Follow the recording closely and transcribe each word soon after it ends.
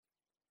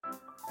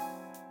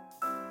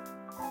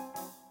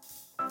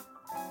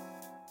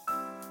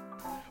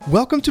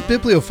Welcome to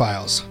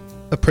Bibliophiles,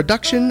 a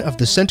production of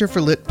the Center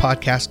for Lit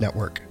Podcast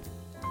Network.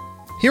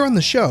 Here on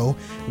the show,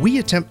 we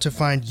attempt to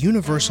find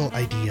universal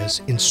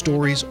ideas in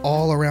stories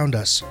all around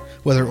us,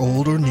 whether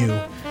old or new,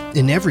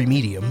 in every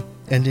medium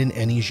and in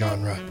any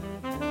genre.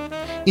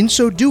 In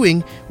so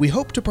doing, we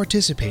hope to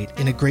participate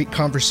in a great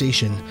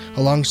conversation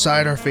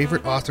alongside our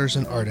favorite authors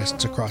and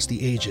artists across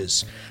the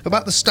ages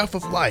about the stuff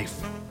of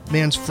life,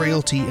 man's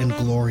frailty and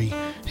glory,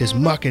 his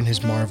muck and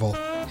his marvel,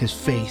 his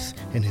faith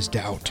and his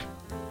doubt.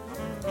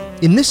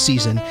 In this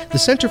season, the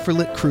Center for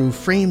Lit crew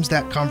frames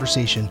that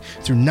conversation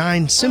through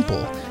 9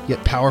 simple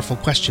yet powerful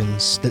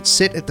questions that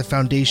sit at the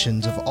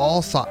foundations of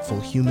all thoughtful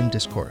human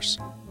discourse.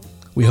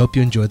 We hope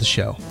you enjoy the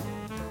show.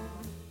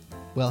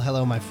 Well,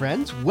 hello, my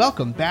friends.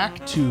 Welcome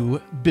back to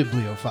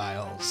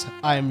Bibliophiles.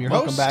 I am your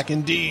host. Welcome back,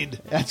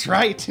 indeed. That's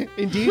right.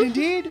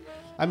 Indeed.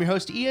 I'm your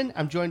host, Ian.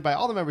 I'm joined by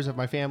all the members of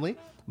my family.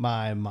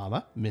 My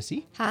mama,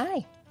 Missy.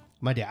 Hi.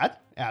 My dad,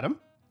 Adam.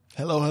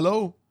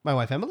 Hello. My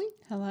wife, Emily.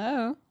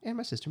 Hello. And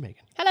my sister,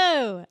 Megan.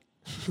 Hello.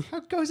 How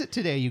goes it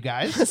today, you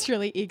guys? I was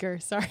really eager.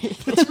 Sorry.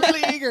 It's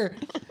really eager.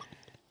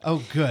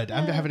 Oh, good.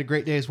 I'm having a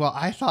great day as well.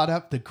 I thought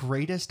up the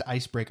greatest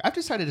icebreaker. I've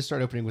decided to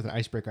start opening with an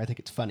icebreaker. I think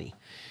it's funny.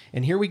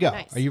 And here we go.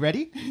 Nice. Are you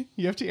ready?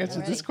 You have to answer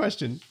this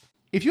question.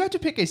 If you had to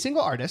pick a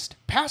single artist,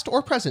 past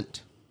or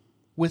present,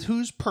 with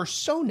whose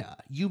persona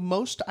you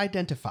most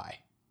identify,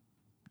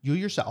 you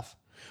yourself,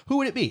 who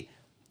would it be?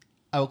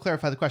 I will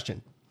clarify the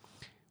question.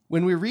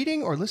 When we're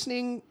reading or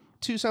listening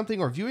to something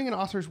or viewing an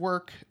author's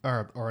work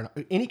or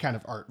any kind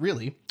of art,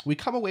 really, we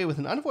come away with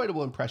an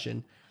unavoidable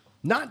impression,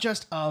 not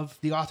just of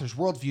the author's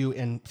worldview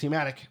and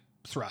thematic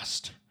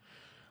thrust,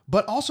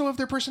 but also of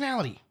their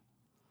personality.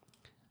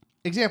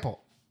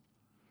 Example,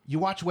 you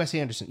watch Wes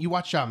Anderson, you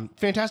watch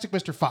Fantastic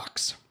Mr.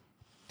 Fox,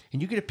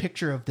 and you get a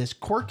picture of this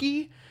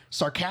quirky,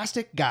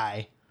 sarcastic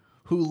guy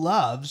who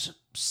loves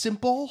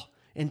simple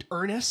and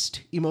earnest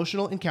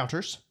emotional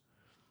encounters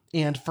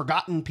and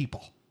forgotten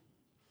people.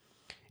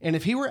 And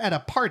if he were at a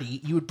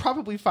party, you would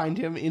probably find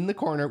him in the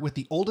corner with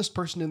the oldest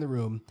person in the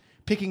room,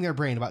 picking their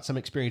brain about some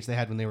experience they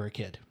had when they were a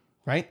kid,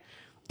 right?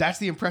 That's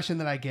the impression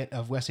that I get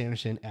of Wes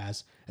Anderson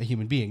as a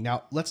human being.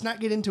 Now, let's not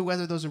get into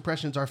whether those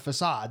impressions are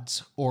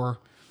facades or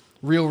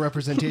real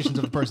representations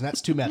of a person.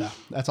 That's too meta.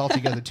 That's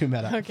altogether too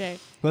meta. Okay.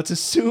 Let's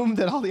assume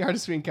that all the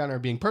artists we encounter are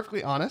being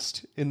perfectly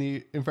honest in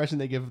the impression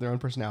they give of their own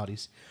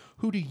personalities.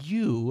 Who do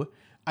you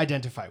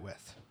identify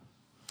with?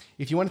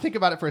 If you want to think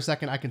about it for a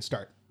second, I can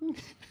start.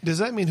 Does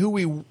that mean who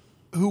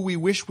we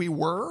wish we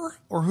were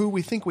or who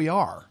we think we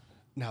are?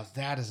 Now,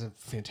 that is a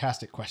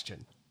fantastic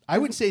question. I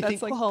would say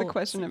That's like the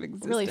question of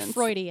existence. Really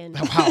Freudian.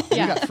 Wow, you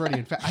got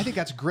Freudian. I think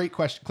that's a great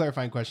question,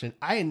 clarifying question.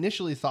 I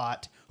initially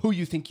thought who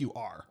you think you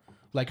are.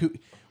 Like who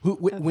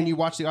when you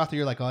watch the author,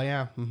 you're like, oh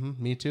yeah,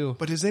 me too.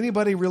 But does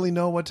anybody really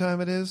know what time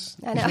it is?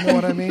 I know. You know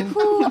what I mean?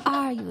 Who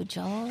are you,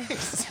 Joel?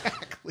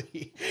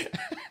 Exactly.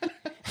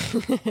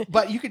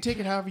 But you could take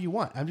it however you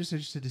want. I'm just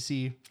interested to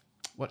see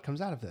what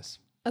comes out of this.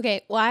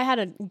 Okay, well, I had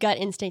a gut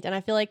instinct, and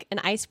I feel like an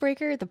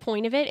icebreaker, the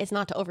point of it is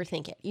not to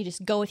overthink it. You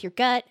just go with your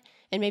gut,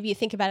 and maybe you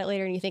think about it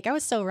later, and you think, I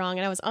was so wrong,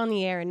 and I was on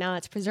the air, and now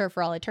it's preserved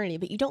for all eternity.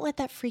 But you don't let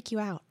that freak you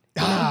out.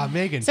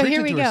 Megan, So preach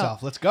here it we to go.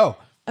 herself. Let's go.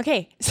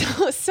 Okay,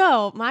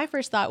 so my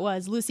first thought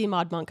was Lucy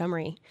Maud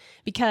Montgomery,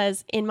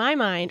 because in my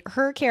mind,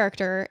 her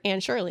character,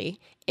 Anne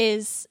Shirley,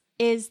 is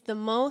the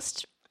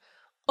most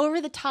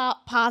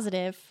over-the-top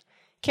positive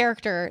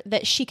character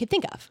that she could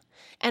think of.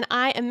 And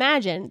I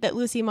imagine that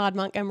Lucy Maud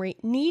Montgomery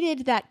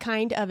needed that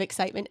kind of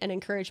excitement and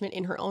encouragement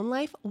in her own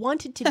life,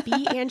 wanted to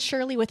be Anne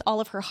Shirley with all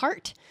of her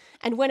heart,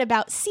 and went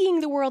about seeing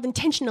the world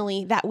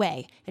intentionally that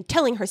way and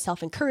telling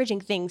herself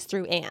encouraging things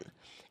through Anne.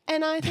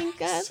 And I think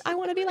I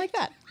want to be like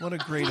that. What a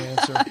great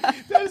answer.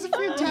 That is a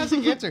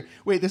fantastic answer.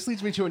 Wait, this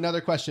leads me to another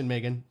question,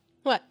 Megan.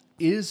 What?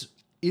 Is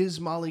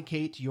Molly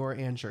Kate your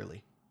Anne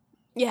Shirley?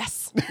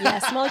 Yes.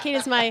 Molly Kate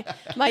is my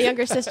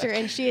younger sister,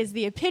 and she is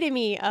the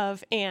epitome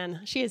of Anne.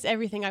 She is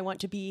everything I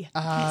want to be.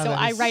 So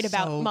I write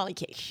about Molly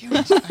Kate.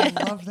 Cute. I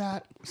love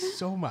that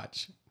so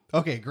much.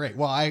 Okay, great.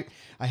 Well, I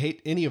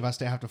hate any of us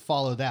to have to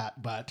follow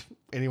that, but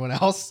anyone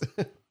else?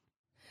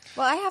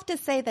 Well, I have to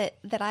say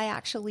that I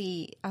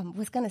actually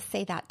was going to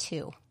say that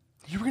too.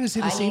 You were going to say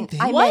the same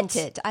thing? I meant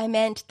it. I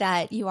meant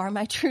that you are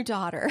my true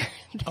daughter.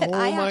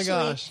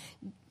 Gosh.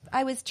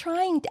 I was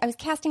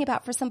casting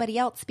about for somebody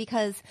else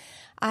because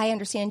I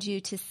understand you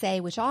to say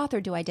which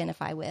author do I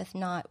identify with,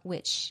 not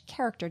which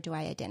character do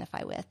I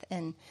identify with.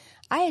 And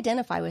I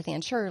identify with Anne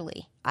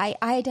Shirley. I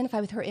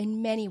identify with her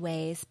in many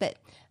ways, but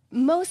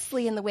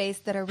mostly in the ways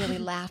that are really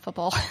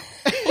laughable.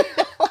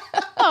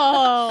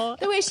 Oh,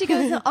 The way she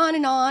goes on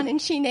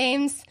and she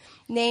names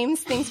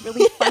things,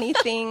 really funny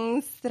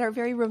things that are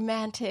very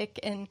romantic,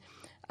 and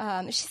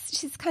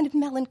she's kind of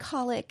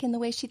melancholic in the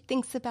way she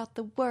thinks about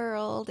the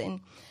world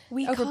and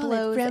we call it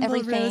overblows Bramble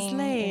everything. Rose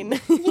Lane.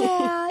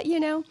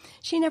 Yeah,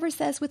 she never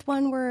says with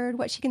one word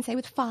what she can say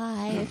with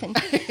 5, and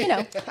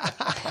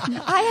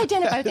I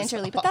identify with Anne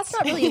Shirley, but that's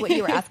not really what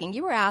you were asking.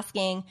 You were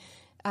asking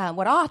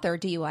what author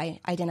do you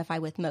identify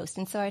with most,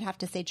 and so I'd have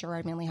to say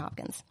Gerard Manley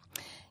Hopkins.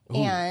 Ooh,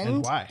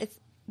 and why?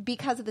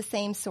 because of the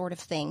same sort of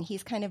thing.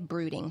 He's kind of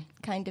brooding,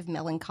 kind of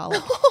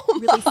melancholic,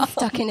 really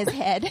stuck in his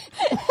head.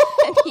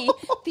 And he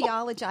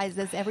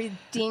theologizes every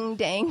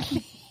ding-dang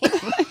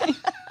thing.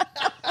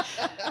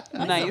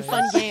 Nice.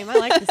 Fun game. I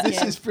like this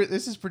game.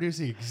 This is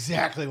producing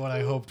exactly what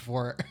I hoped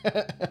for.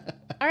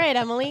 All right,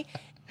 Emily.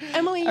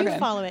 Emily, you Okay.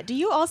 follow it. Do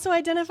you also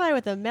identify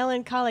with a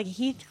melancholic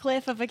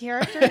Heathcliff of a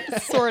character?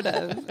 Sort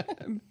of,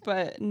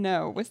 but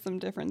no, with some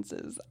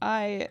differences.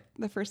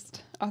 The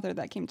first author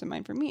that came to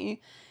mind for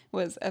me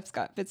was F.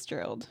 Scott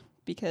Fitzgerald,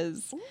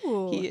 because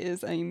Ooh. he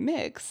is a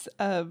mix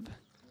of,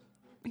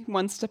 he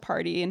wants to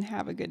party and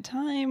have a good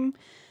time,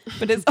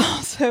 but is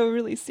also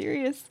really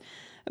serious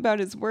about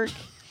his work,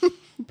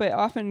 but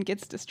often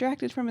gets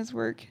distracted from his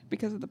work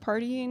because of the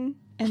partying.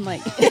 And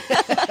like,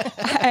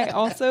 I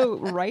also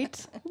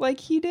write like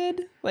he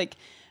did. Like,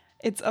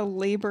 it's a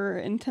labor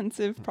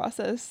intensive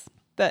process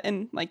that,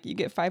 and like you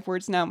get 5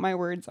 words now. My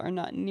words are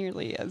not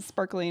nearly as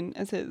sparkling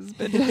as his,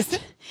 but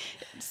just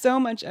so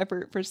much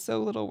effort for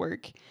so little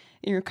work.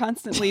 You're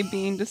constantly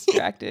being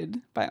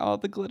distracted by all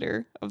the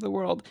glitter of the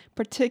world,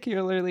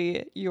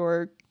 particularly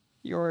your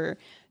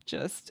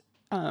just,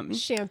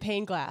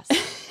 Champagne glass.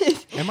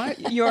 Am I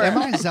Your- am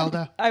I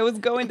Zelda? I was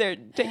going there,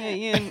 dang it,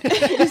 Ian.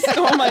 You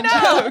stole my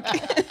joke.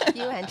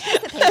 You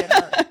anticipated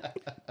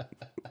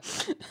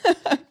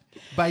her.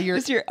 By your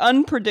Just your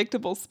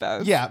unpredictable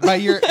spouse. yeah, by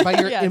your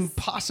Yes.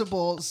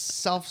 impossible,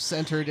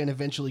 self-centered, and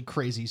eventually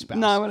crazy spouse.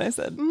 Not what I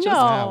said. No. Just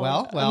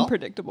well,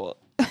 unpredictable.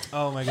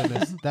 Oh my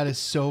goodness, that is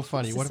so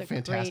funny. This What is a a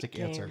great fantastic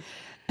game. answer.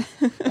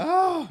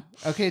 Oh,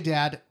 okay,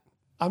 Dad.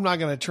 I'm not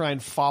going to try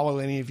and follow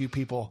any of you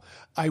people.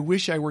 I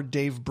wish I were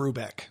Dave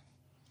Brubeck.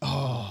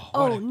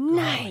 Oh,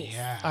 nice.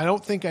 I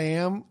don't think I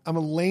am. I'm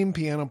a lame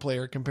piano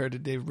player compared to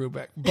Dave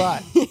Brubeck.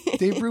 But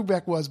Dave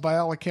Brubeck was, by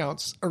all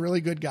accounts, a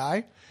really good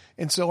guy.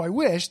 And so I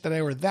wish that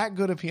I were that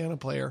good a piano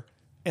player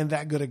and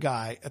that good a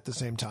guy at the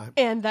same time.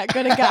 And that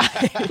good a guy.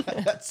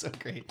 That's so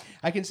great.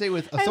 I can say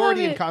with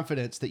authority and it.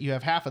 confidence that you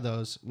have half of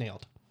those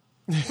nailed.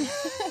 This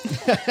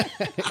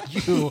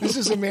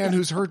is a man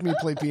who's heard me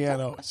play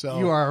piano. So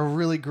You are a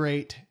really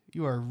great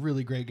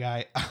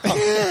guy.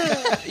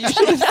 You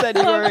should have said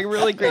you were a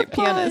really great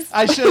pianist.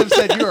 I should have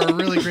said you are a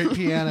really great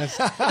pianist.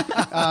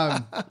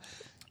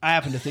 I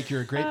happen to think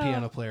you're a great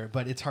piano player,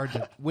 but it's hard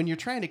to, when you're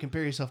trying to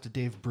compare yourself to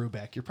Dave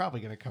Brubeck, you're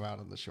probably going to come out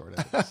on the short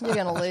end. You're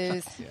going to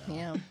lose.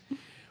 Yeah.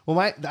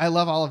 Well, I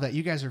love all of that.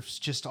 You guys are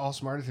just all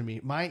smarter than me.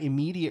 My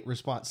immediate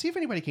response, see if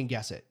anybody can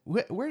guess it.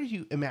 Where did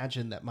you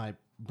imagine that my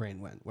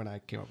brain went when I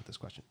came up with this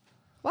question?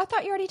 Well, I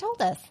thought you already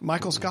told us.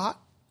 Michael Scott?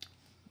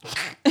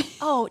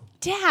 Oh,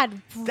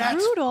 Dad,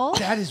 brutal.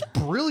 That is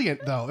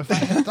brilliant, though. If I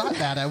had thought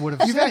that, I would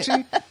have You've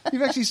said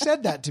it. actually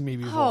said that to me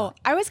before. Oh,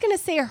 I was going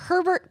to say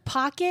Herbert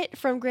Pocket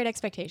from Great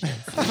Expectations.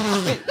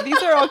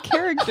 These are all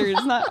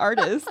characters, not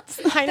artists.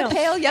 I know.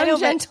 pale young I know,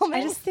 but gentleman.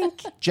 I just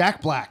think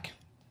Jack Black.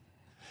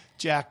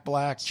 Jack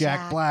Black.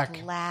 Jack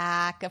Black.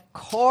 Black, of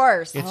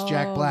course. It's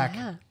Jack Black.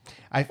 yeah.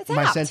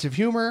 My out. sense of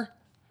humor,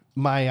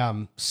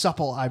 my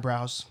supple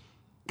eyebrows.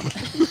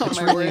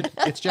 Oh,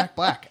 It's Jack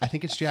Black. I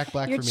think it's Jack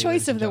Black your for me. choice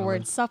ladies of and the gentlemen.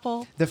 word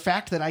supple. The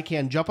fact that I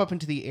can jump up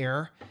into the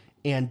air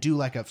and do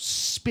like a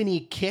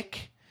spinny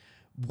kick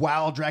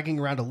while dragging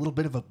around a little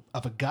bit of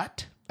a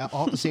gut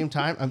all at the same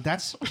time.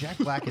 That's Jack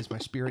Black is my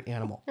spirit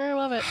animal. I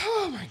love it.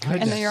 Oh my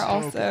goodness. And then you're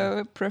also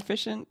a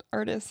proficient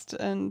artist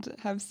and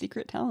have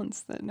secret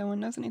talents that no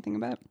one knows anything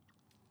about.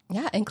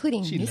 Yeah,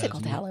 including She musical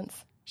loves me.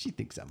 talents. She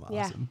thinks I'm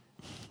Yeah. awesome.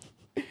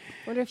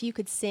 Wonder if you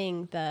could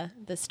sing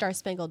the Star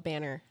Spangled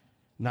Banner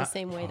the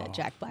same way that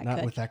Jack Black Not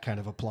could. with that kind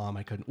of aplomb,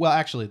 I couldn't. Well,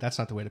 actually, that's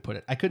not the way to put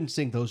it. I couldn't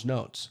sing those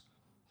notes,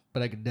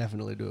 but I could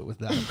definitely do it with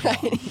that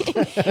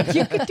aplomb.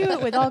 You could do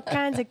it with all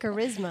kinds of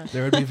charisma.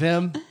 There would be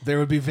vim. There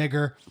would be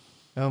vigor.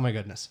 Oh my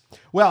goodness.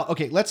 Well,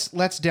 okay,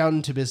 let's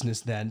down to business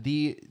then.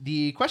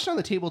 The question on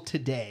the table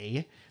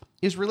today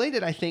is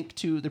related, I think,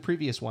 to the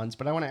previous ones,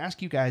 but I want to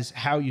ask you guys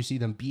how you see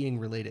them being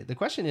related. The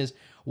question is,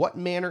 what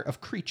manner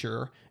of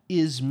creature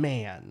is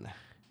man?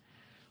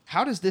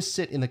 How does this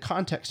sit in the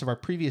context of our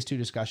previous two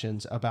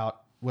discussions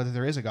about whether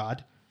there is a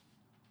God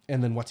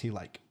and then what's he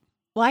like?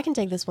 Well, I can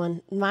take this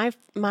one.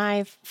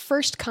 My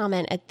first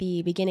comment at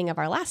the beginning of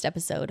our last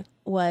episode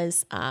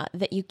was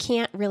that you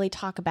can't really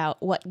talk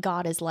about what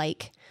God is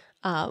like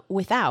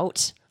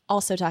without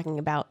also talking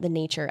about the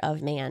nature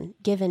of man,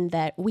 given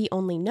that we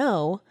only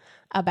know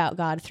about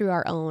God through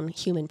our own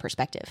human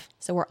perspective.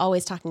 So we're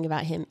always talking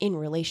about him in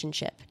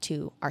relationship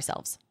to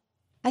ourselves.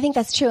 I think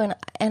that's true,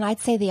 and I'd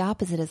say the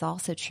opposite is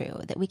also true,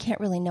 that we can't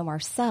really know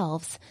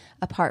ourselves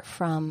apart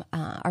from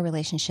our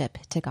relationship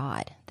to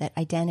God, that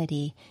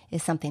identity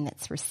is something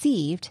that's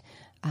received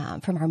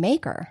from our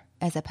Maker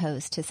as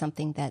opposed to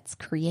something that's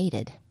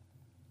created,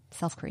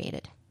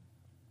 self-created.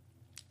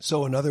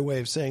 So another way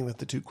of saying that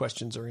the two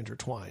questions are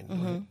intertwined.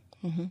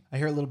 Right? I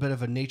hear a little bit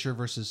of a nature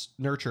versus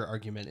nurture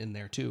argument in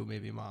there too,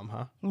 maybe, Mom,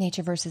 huh?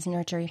 Nature versus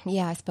nurture.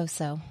 Yeah, I suppose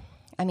so.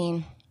 I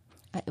mean,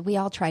 we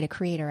all try to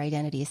create our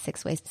identity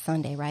 6 ways to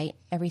Sunday, right?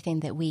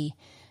 Everything that we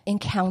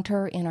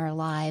encounter in our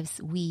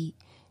lives, we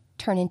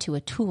turn into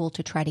a tool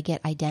to try to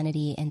get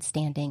identity and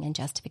standing and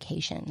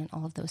justification and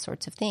all of those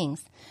sorts of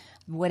things.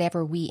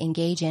 Whatever we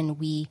engage in,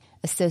 we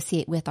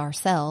associate with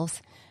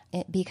ourselves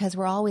because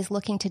we're always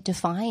looking to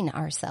define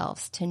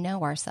ourselves, to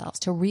know ourselves,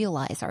 to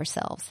realize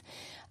ourselves.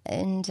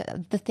 And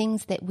the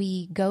things that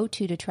we go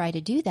to try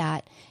to do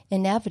that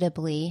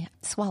inevitably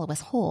swallow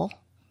us whole,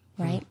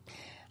 right?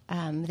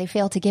 They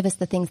fail to give us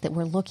the things that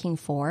we're looking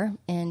for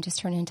and just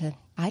turn into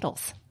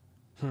idols,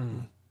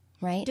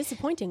 right?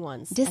 Disappointing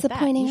ones.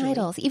 Disappointing at that, usually.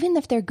 idols. Even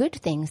if they're good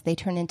things, they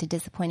turn into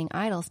disappointing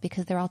idols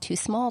because they're all too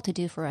small to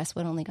do for us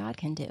what only God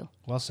can do.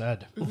 Well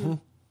said.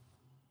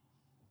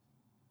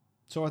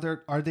 So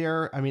are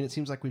there, I mean, it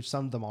seems like we've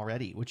summed them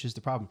already, which is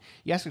the problem.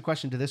 You ask a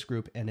question to this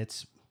group and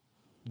it's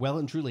well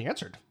and truly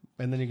answered.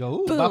 And then you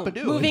go, ooh, Boom.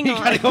 Bop-a-doo. Moving and you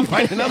on. gotta go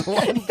find another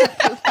one.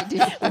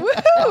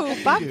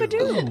 Woohoo! Bop-a-doo.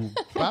 Ooh,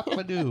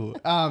 Bop-a-doo.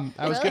 I was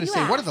Well, going to you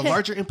say, what are asked. the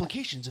larger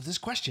implications of this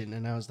question?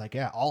 And I was like,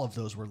 yeah, all of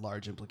those were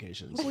large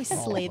implications. We All of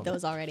slayed them.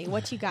 those already.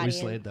 What you got, We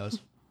Ian? slayed those.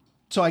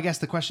 So I guess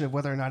the question of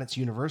whether or not it's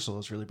universal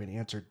has really been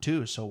answered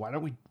too. So why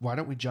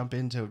don't we jump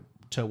into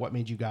what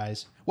made you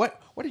guys, what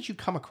did you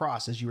come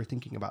across as you were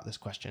thinking about this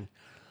question?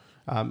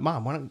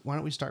 Mom, why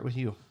don't we start with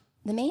you?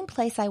 The main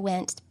place I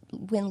went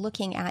when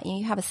looking at,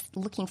 you have us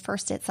looking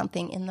first at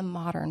something in the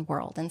modern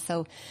world. And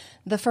so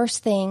the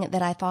first thing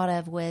that I thought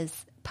of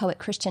was poet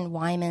Christian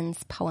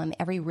Wyman's poem,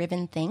 Every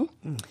Riven Thing.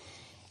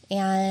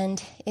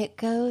 And it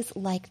goes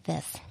like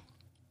this.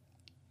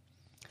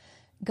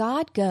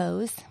 God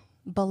goes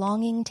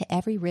belonging to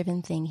every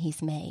riven thing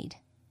he's made,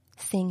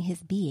 sing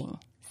his being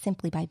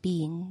simply by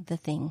being the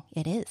thing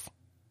it is.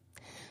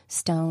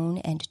 Stone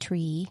and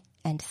tree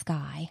and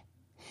sky,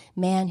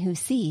 man who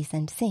sees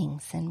and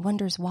sings and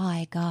wonders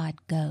why God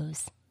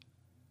goes.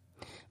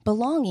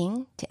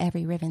 Belonging to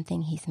every riven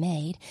thing he's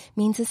made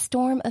means a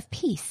storm of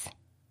peace.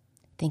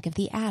 Think of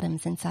the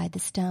atoms inside the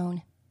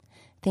stone.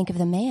 Think of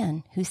the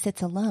man who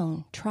sits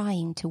alone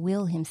trying to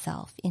will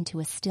himself into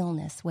a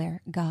stillness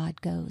where God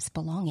goes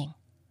belonging.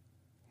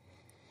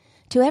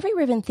 To every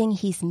riven thing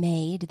he's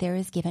made, there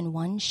is given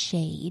one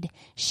shade,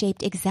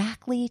 shaped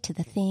exactly to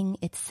the thing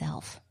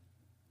itself.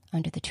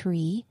 Under the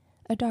tree,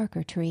 a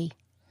darker tree.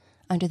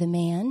 Under the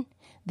man,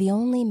 the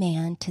only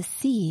man to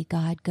see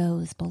God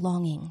goes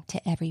belonging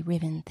to every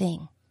riven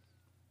thing.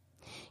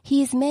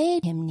 He's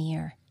made him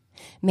near,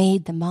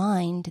 made the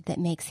mind that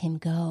makes him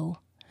go,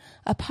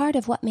 a part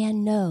of what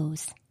man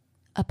knows,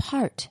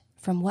 apart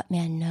from what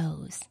man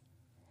knows.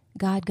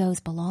 God goes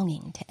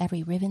belonging to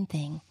every riven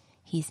thing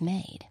he's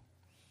made.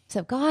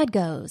 So God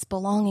goes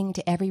belonging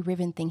to every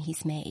riven thing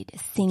he's made,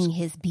 sing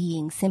his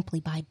being simply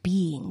by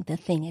being the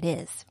thing it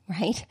is,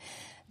 right?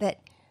 That,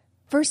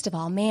 first of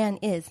all, man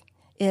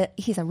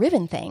he's a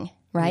riven thing,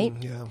 right?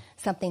 Yeah.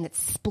 Something that's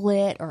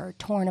split or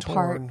torn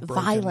apart broken.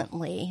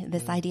 violently.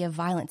 This idea of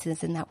violence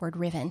is in that word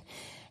riven.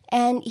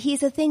 And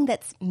he's a thing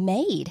that's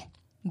made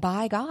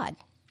by God.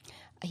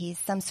 He's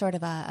some sort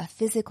of a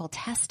physical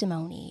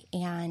testimony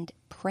and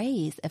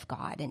praise of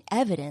God and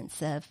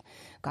evidence of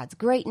God's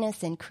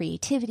greatness and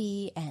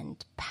creativity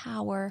and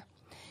power.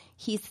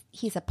 He's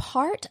a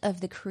part of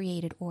the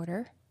created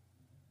order.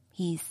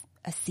 He's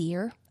a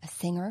seer, a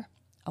singer,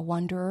 a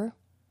wanderer,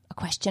 a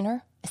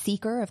questioner, a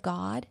seeker of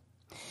God.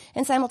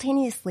 And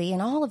simultaneously,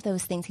 in all of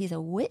those things, he's a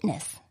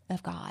witness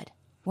of God,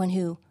 one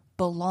who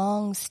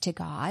belongs to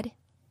God,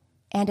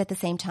 and at the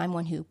same time,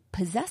 one who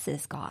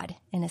possesses God,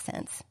 in a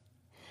sense.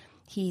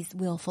 He's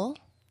willful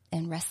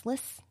and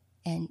restless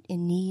and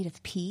in need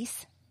of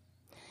peace.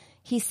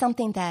 He's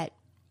something that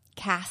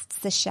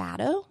casts a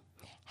shadow,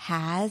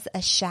 has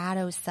a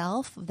shadow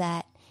self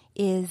that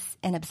is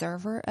an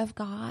observer of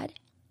God.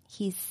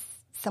 He's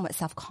somewhat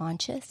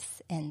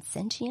self-conscious and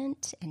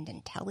sentient and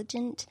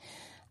intelligent.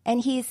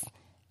 And he's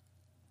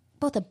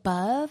both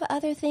above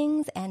other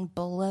things and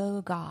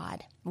below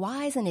God,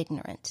 wise and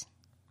ignorant.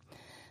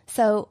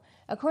 So,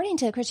 according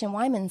to Christian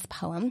Wyman's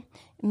poem,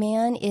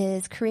 man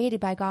is created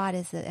by God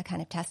as a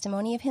kind of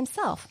testimony of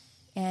himself.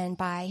 And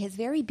by his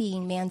very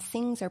being, man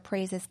sings or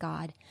praises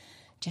God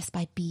just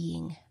by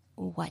being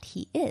what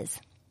he is.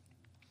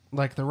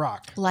 Like the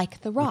rock.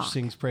 Like the rock. Which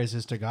sings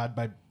praises to God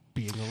by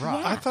being a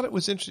rock. Yeah. I thought it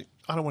was interesting.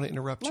 I don't want to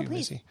interrupt you,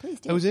 please, Missy. please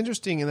do. It was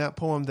interesting in that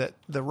poem that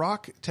the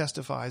rock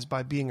testifies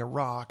by being a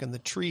rock and the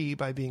tree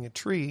by being a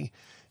tree,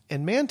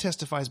 and man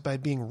testifies by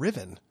being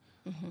riven.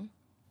 Mm-hmm.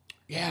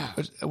 Yeah.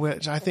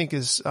 Which I think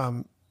is,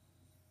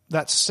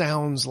 that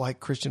sounds like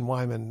Christian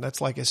Wyman. That's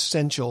like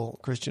essential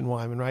Christian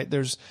Wyman, right?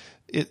 There's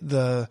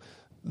the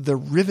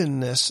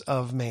rivenness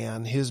of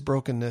man, his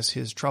brokenness,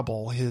 his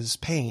trouble, his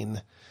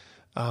pain,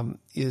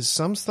 is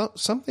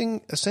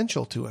something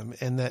essential to him,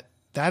 and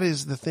that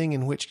is the thing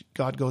in which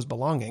God goes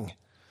belonging.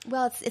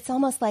 Well, it's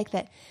almost like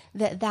that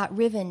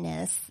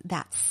rivenness,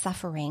 that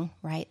suffering,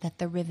 right, that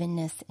the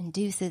rivenness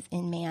induces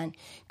in man,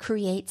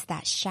 creates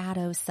that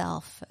shadow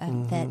self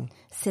that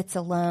sits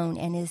alone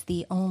and is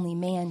the only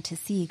man to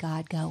see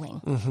God going,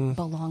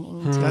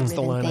 belonging to That's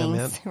the riven line I things,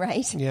 meant.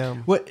 right? Yeah.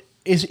 What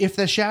is if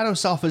the shadow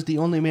self is the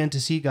only man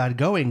to see God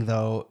going,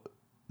 though,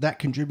 that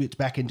contributes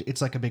back into,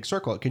 it's like a big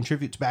circle. It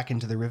contributes back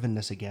into the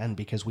rivenness again,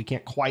 because we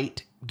can't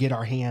quite get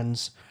our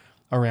hands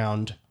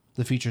around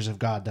the features of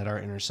God that our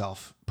inner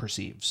self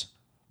perceives.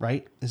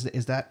 Right?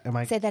 Is that, am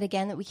I? Say that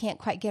again, that we can't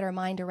quite get our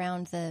mind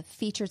around the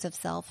features of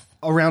self.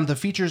 Around the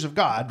features of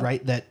God,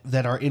 right?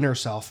 That our inner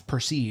self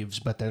perceives,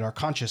 but that our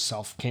conscious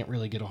self can't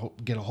really get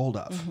a hold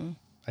of.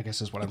 I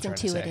guess is what I'm trying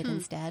to say. Intuitive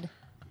instead.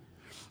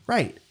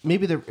 Right.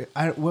 Maybe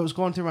what was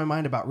going through my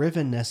mind about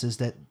rivenness is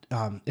that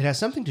it has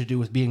something to do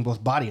with being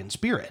both body and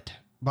spirit,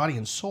 body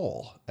and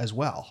soul as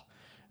well.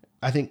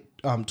 I think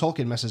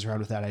Tolkien messes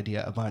around with that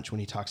idea a bunch when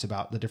he talks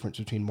about the difference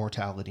between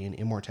mortality and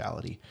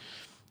immortality.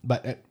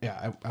 But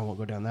I won't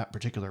go down that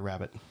particular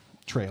rabbit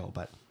trail.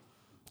 But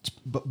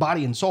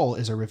body and soul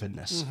is a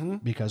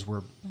rivenness because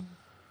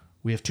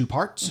we have two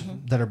parts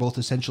that are both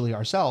essentially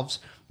ourselves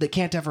that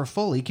can't ever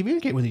fully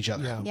communicate with each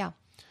other. Yeah.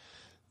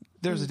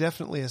 There's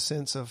definitely a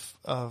sense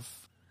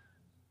of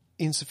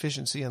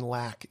insufficiency and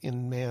lack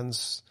in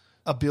man's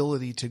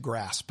ability to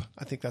grasp.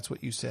 I think that's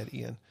what you said,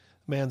 Ian.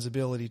 Man's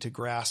ability to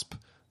grasp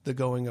the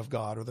going of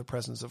God or the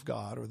presence of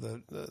God or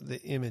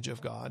the image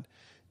of God.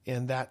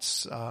 And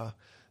that's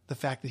the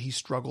fact that he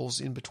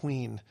struggles in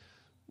between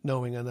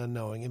knowing and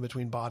unknowing, in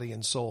between body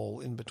and soul,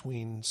 in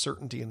between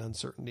certainty and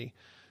uncertainty,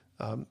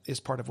 is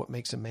part of what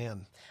makes him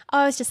man.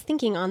 I was just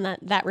thinking on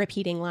that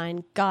repeating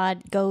line,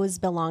 God goes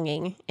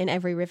belonging in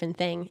every riven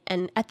thing.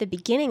 And at the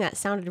beginning, that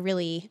sounded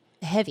really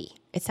heavy.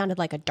 It sounded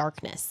like a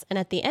darkness. And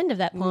at the end of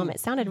that poem,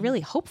 it sounded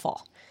really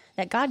hopeful,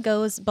 that God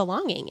goes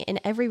belonging in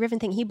every riven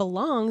thing. He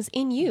belongs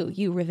in you,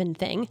 you riven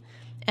thing.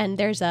 And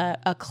there's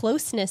a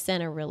closeness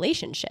and a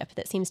relationship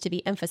that seems to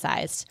be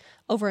emphasized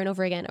over and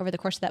over again over the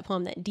course of that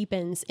poem that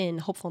deepens in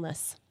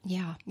hopefulness.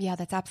 Yeah,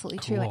 that's absolutely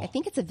true. I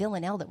think it's a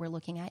villanelle that we're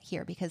looking at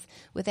here, because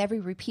with every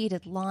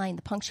repeated line,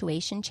 the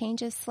punctuation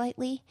changes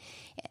slightly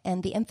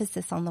and the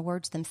emphasis on the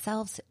words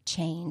themselves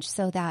change,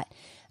 so that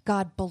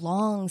God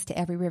belongs to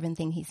every riven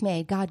thing he's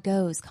made. God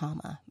goes,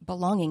 comma,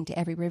 belonging to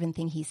every riven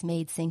thing he's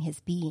made, sing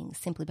his being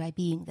simply by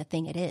being the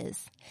thing it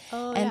is.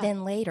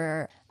 Then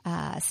later,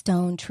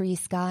 stone, tree,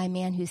 sky,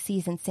 man who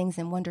sees and sings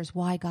and wonders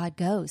why God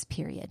goes,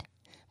 period.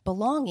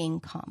 Belonging,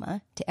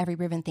 comma, to every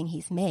riven thing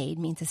he's made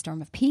means a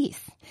storm of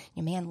peace.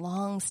 Your man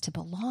longs to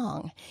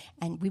belong,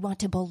 and we want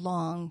to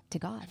belong to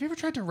God. Have you ever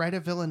tried to write a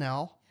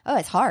villanelle? Oh,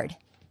 it's hard.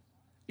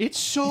 It's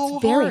so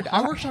very hard. I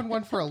hard. worked on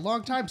one for a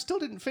long time, still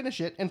didn't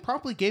finish it, and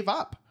promptly gave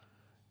up.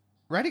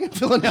 Writing a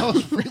villanelle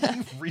is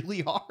really,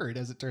 really hard,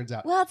 as it turns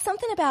out. Well, it's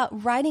something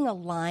about writing a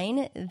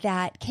line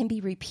that can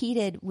be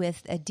repeated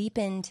with a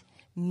deepened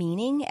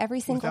meaning every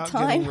single Without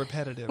time. getting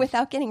repetitive.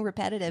 Without getting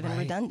repetitive and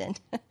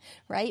redundant,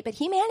 right? But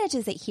he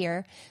manages it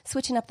here,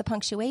 switching up the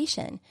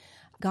punctuation.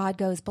 God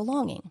goes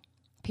belonging,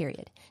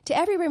 period. To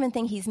every riven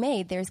thing he's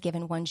made, there's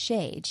given one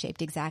shade,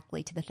 shaped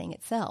exactly to the thing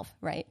itself,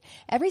 right?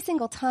 Every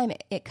single time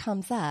it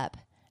comes up,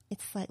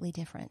 it's slightly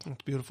different.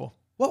 It's beautiful.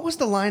 What was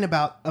the line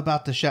about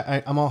the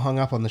shadow? I'm all hung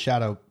up on the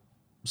shadow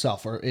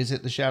self, or is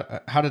it the shadow?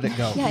 How did it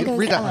go? Yeah, it goes,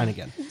 Read that line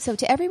again. So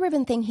to every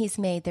riven thing he's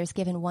made, there's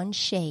given one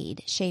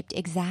shade, shaped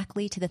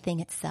exactly to the thing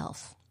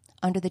itself.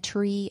 Under the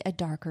tree, a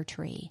darker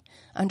tree.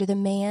 Under the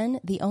man,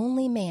 the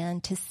only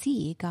man to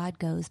see, God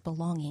goes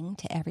belonging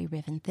to every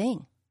riven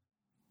thing.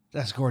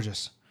 That's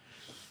gorgeous.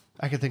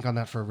 I could think on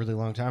that for a really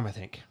long time, I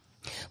think.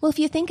 Well, if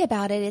you think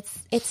about it,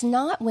 it's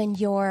not when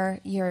you're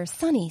your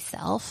sunny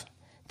self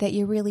that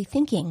you're really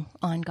thinking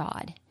on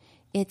God.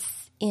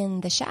 It's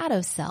in the shadow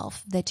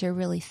self that you're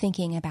really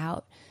thinking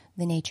about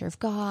the nature of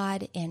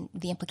God and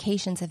the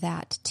implications of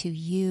that to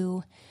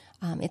you.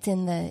 It's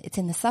in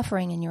the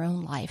suffering in your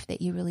own life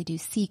that you really do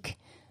seek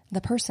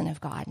the person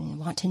of God and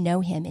want to know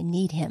him and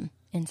need him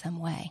in some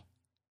way.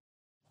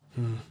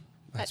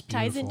 That's That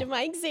ties beautiful. into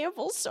my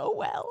example so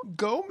well.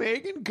 Go,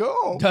 Megan,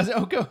 go. Does it?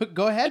 Oh,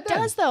 go ahead. It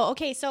does, though.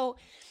 Okay, so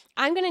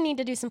I'm going to need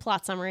to do some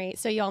plot summary,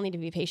 so you all need to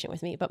be patient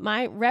with me. But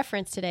my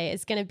reference today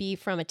is going to be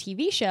from a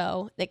TV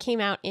show that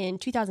came out in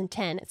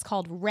 2010. It's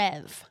called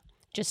Rev,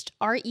 just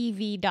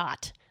REV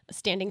dot,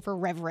 standing for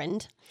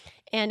Reverend.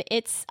 And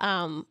it's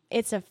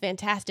a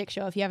fantastic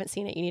show. If you haven't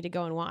seen it, you need to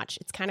go and watch.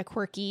 It's kind of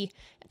quirky.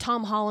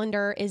 Tom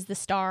Hollander is the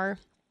star.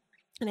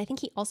 And I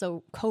think he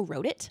also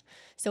co-wrote it.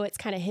 So it's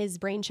kind of his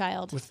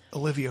brainchild. With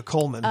Olivia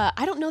Colman.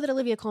 I don't know that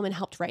Olivia Colman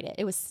helped write it.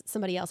 It was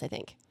somebody else, I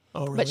think.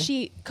 Oh, really? But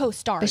she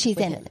co-starred. But she's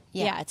with in him. it,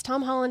 yeah. It's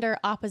Tom Hollander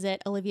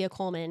opposite Olivia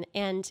Colman,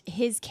 and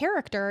his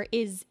character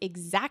is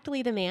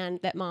exactly the man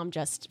that Mom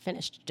just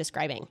finished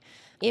describing.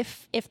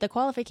 If the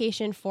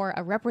qualification for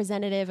a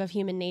representative of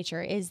human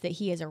nature is that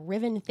he is a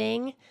riven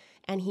thing,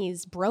 and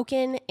he's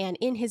broken, and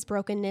in his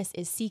brokenness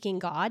is seeking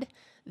God,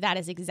 that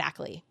is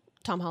exactly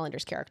Tom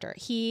Hollander's character.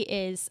 He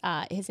is,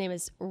 his name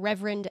is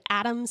Reverend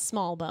Adam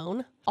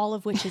Smallbone, all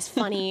of which is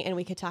funny, and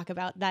we could talk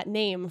about that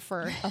name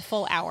for a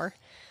full hour.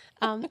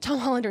 Tom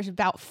Hollander is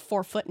about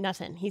 4 foot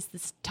nothing. He's the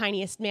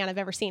tiniest man I've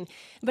ever seen.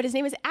 But his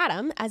name is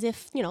Adam, as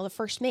if, the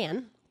first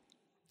man.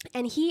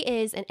 And he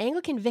is an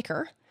Anglican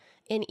vicar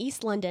in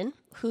East London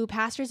who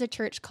pastors a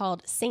church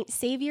called St.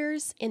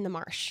 Saviour's in the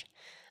Marsh.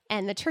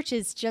 And the church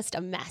is just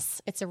a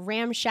mess. It's a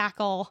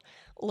ramshackle,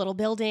 little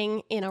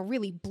building in a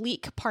really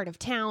bleak part of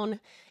town.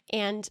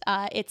 And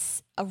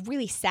it's a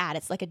really sad,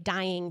 it's like a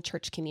dying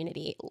church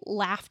community,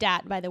 laughed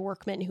at by the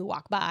workmen who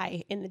walk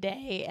by in the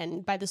day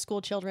and by the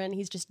school children.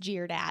 He's just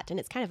jeered at.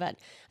 And it's kind of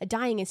a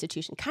dying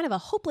institution, kind of a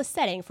hopeless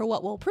setting for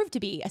what will prove to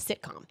be a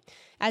sitcom.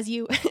 As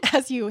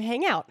you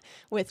hang out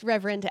with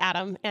Reverend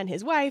Adam and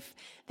his wife,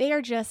 they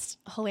are just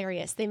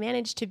hilarious. They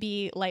manage to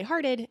be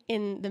lighthearted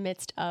in the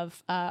midst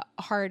of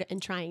hard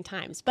and trying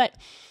times. But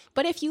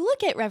if you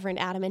look at Reverend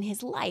Adam and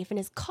his life and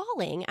his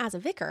calling as a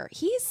vicar,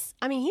 he's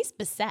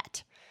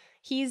beset.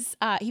 He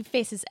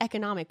faces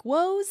economic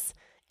woes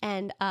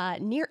and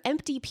near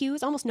empty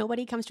pews. Almost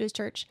nobody comes to his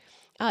church.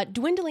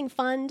 Dwindling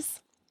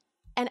funds.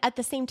 And at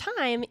the same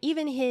time,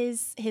 even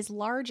his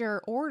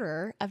larger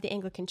order of the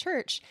Anglican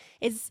Church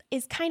is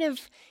kind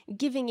of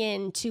giving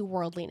in to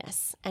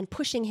worldliness and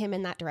pushing him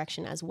in that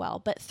direction as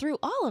well. But through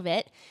all of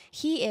it,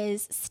 he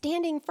is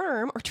standing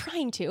firm, or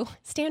trying to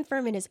stand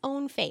firm in his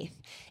own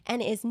faith,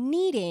 and is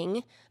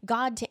needing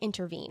God to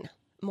intervene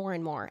more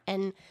and more.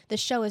 And the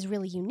show is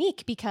really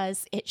unique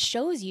because it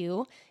shows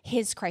you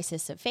his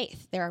crisis of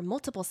faith. There are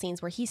multiple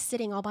scenes where he's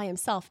sitting all by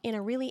himself in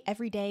a really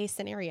everyday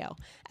scenario.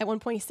 At one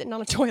point, he's sitting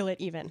on a toilet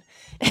even.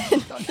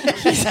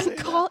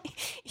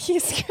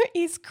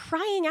 He's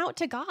crying out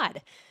to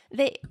God,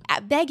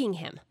 begging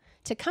him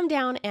to come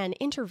down and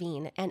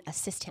intervene and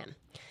assist him.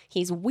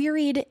 He's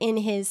wearied in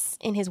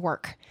his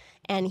work.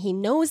 And he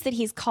knows that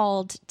he's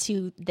called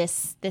to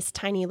this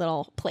tiny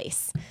little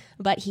place,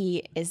 but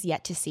he is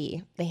yet to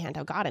see the hand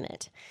of God in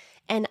it.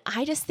 And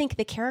I just think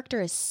the character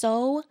was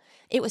so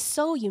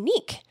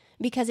unique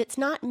because it's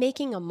not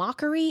making a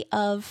mockery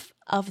of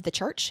the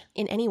church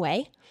in any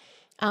way.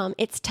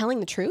 It's telling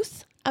the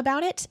truth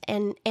about it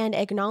and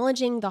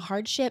acknowledging the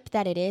hardship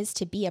that it is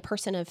to be a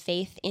person of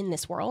faith in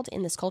this world,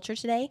 in this culture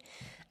today.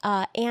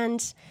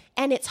 And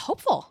it's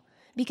hopeful.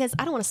 Because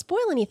I don't want to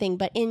spoil anything,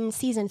 but in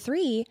season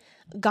 3,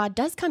 God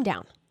does come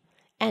down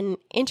and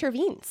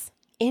intervenes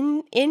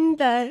in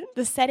the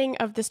setting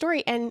of the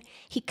story. And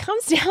he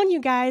comes down,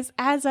 you guys,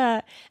 as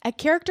a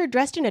character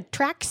dressed in a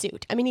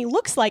tracksuit. I mean, he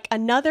looks like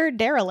another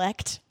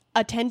derelict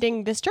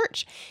attending this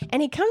church.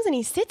 And he comes and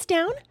he sits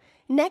down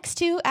next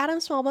to Adam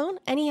Smallbone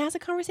and he has a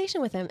conversation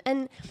with him.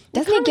 And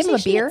doesn't he give him a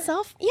beer?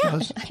 Itself, I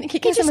think he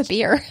gives him a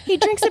beer. He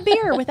drinks a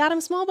beer with Adam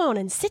Smallbone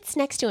and sits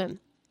next to him.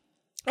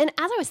 And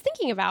as I was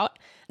thinking about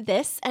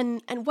this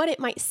and what it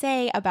might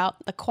say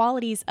about the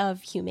qualities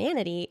of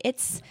humanity,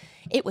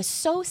 it was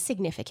so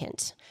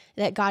significant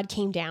that God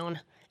came down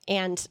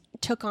and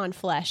took on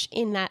flesh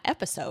in that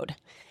episode.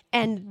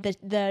 And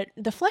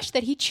the flesh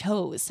that he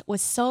chose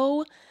was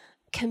so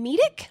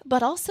comedic,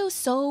 but also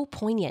so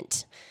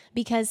poignant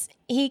because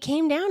he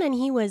came down and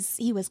he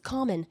was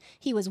common.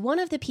 He was one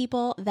of the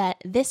people that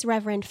this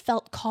reverend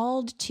felt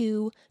called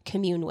to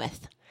commune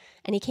with.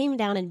 And he came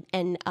down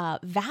and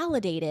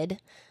validated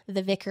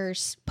the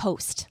vicar's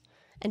post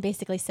and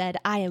basically said,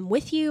 I am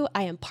with you.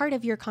 I am part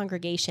of your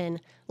congregation.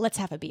 Let's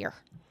have a beer.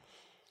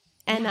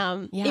 And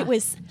it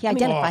was... He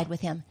identified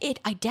with him. It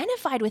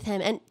identified with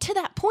him. And to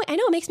that point, I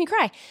know it makes me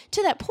cry.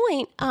 To that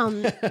point,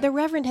 the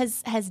Reverend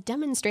has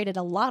demonstrated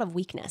a lot of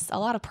weakness, a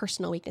lot of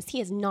personal weakness. He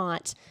is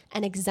not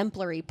an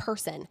exemplary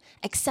person,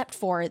 except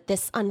for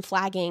this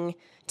unflagging,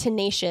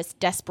 tenacious,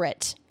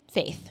 desperate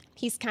faith.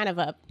 He's kind of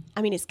a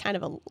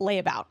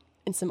layabout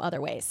in some other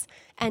ways.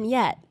 And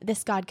yet,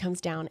 this God comes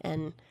down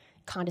and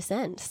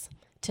condescends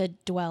to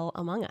dwell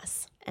among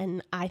us.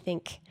 And I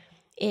think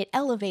it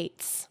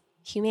elevates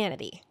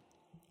humanity.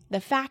 The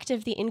fact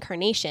of the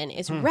incarnation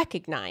is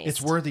recognized. It's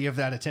worthy of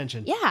that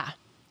attention. Yeah.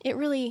 It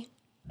really,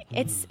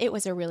 it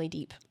was a really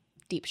deep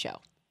show.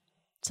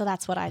 So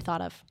that's what I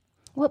thought of.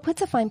 Well, it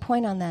puts a fine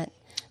point on that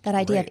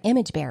idea of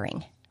image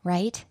bearing,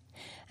 right?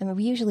 I mean,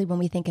 usually when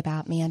we think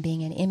about man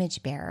being an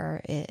image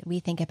bearer, we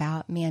think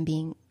about man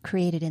being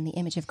created in the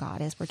image of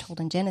God, as we're told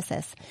in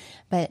Genesis.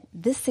 But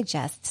this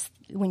suggests,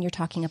 when you're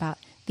talking about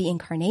the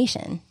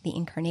incarnation, the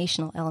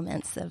incarnational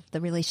elements of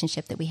the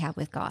relationship that we have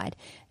with God,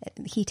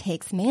 he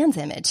takes man's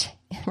image,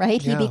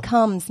 right? Yeah. He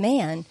becomes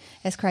man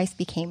as Christ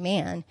became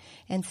man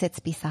and sits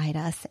beside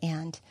us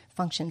and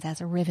functions as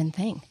a riven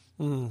thing.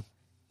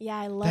 Yeah,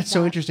 I love That's that.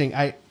 so interesting.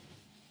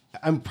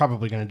 I'm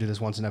probably going to do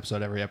this once an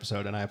episode, every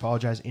episode, and I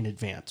apologize in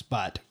advance,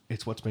 but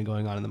it's what's been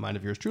going on in the mind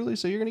of yours truly,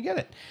 so you're going to get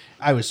it.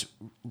 I was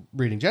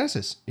reading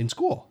Genesis in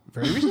school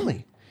very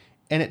recently,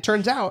 and it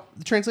turns out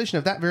the translation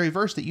of that very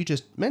verse that you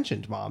just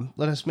mentioned, Mom,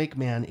 let us make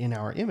man in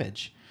our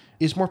image,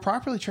 is more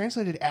properly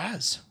translated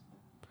as,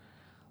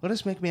 let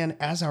us make man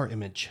as our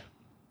image,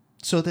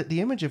 so that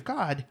the image of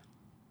God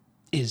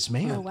is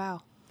man. Oh,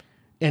 wow.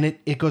 And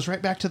it goes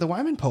right back to the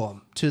Wyman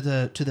poem, to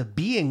the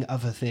being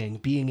of a thing,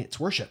 being its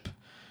worship.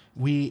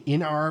 We,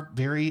 in our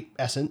very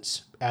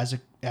essence, as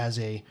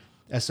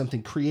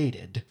something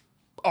created,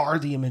 are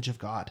the image of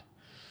God,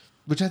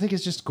 which I think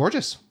is just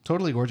gorgeous,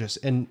 totally gorgeous,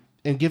 and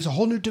gives a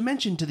whole new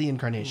dimension to the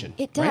incarnation.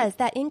 It does.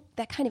 Right?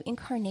 That kind of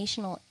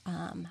incarnational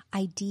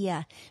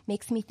idea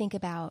makes me think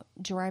about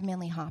Gerard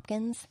Manley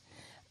Hopkins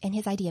and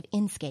his idea of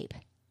inscape.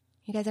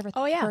 You guys ever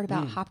Oh, yeah. heard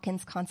about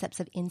Hopkins'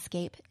 concepts of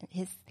inscape?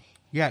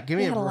 Yeah, give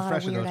He me had a a lot of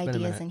refresher. weird though. It's been a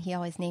ideas, minute. and he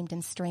always named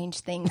them strange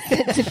things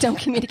that don't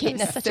communicate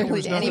necessarily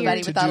was to nothing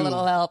anybody to without a do.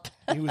 little help.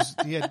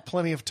 He had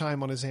plenty of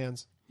time on his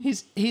hands.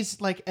 He's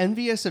like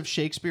envious of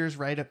Shakespeare's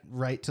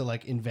right to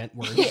like invent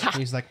words.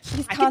 He's like,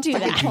 He's I could do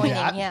constantly that. coining.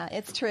 that. Yeah,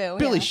 it's true.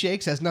 Billy yeah.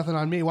 Shakes has nothing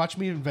on me. Watch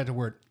me invent a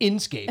word.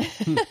 Inscape.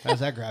 How's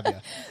that grab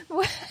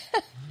you?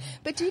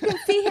 But you can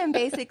see him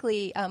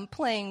basically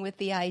playing with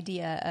the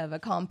idea of a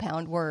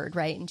compound word,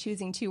 right? And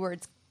choosing two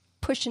words,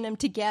 pushing them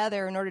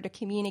together in order to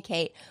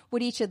communicate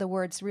what each of the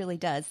words really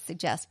does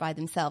suggest by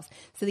themselves.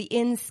 So the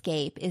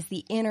inscape is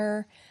the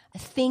inner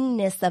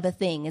thingness of a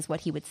thing, is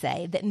what he would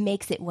say, that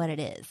makes it what it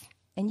is.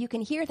 And you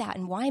can hear that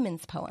in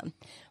Wyman's poem,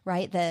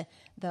 right? The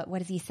what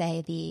does he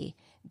say?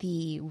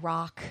 The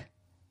rock,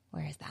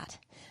 where is that?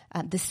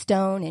 The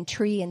stone and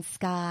tree and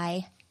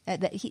sky.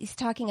 That he's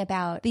talking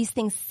about these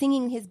things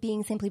singing his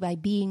being simply by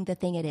being the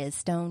thing it is: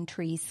 stone,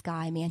 tree,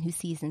 sky, man who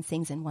sees and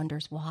sings and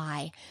wonders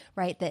why,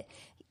 right?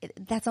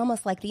 That's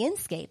almost like the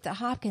inscape that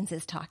Hopkins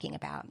is talking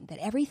about, that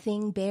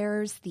everything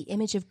bears the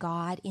image of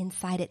God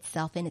inside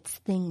itself in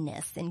its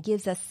thingness and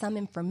gives us some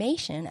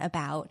information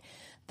about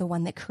the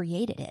one that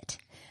created it,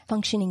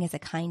 functioning as a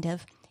kind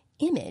of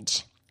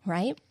image,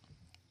 right?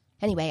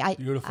 Anyway,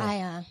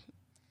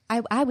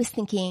 I was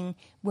thinking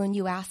when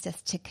you asked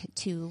us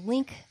to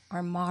link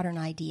our modern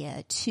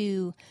idea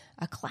to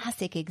a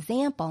classic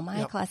example,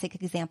 my classic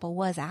example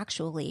was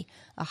actually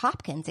a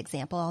Hopkins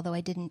example, although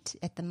I didn't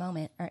at the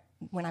moment, or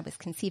when I was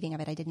conceiving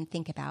of it, I didn't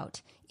think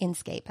about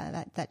inscape.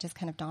 That just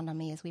kind of dawned on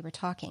me as we were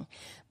talking.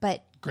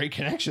 But Great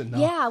connection, though.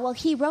 yeah, well,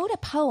 he wrote a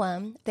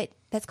poem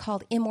that's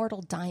called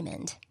Immortal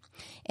Diamond.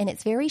 And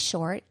it's very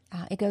short.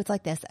 It goes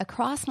like this.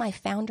 Across my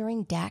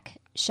foundering deck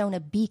shone a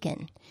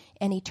beacon,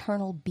 an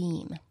eternal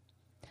beam.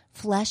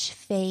 Flesh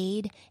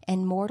fade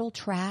and mortal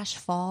trash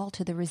fall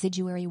to the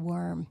residuary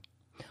worm.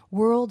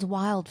 World's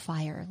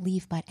wildfire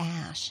leave but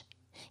ash.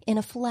 In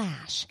a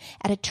flash,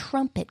 at a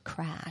trumpet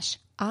crash,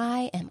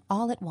 I am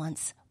all at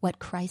once what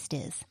Christ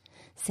is,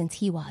 since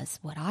he was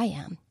what I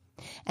am.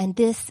 And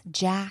this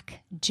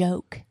jack,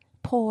 joke,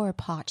 poor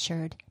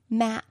potsherd,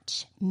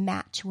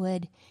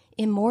 matchwood,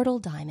 immortal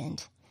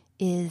diamond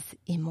is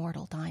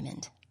immortal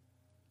diamond.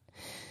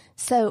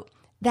 So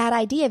that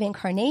idea of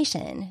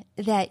incarnation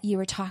that you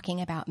were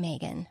talking about,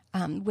 Megan,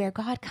 where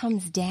God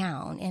comes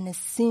down and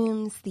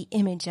assumes the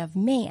image of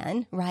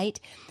man, right,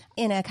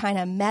 in a kind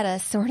of meta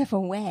sort of a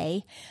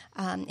way,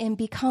 and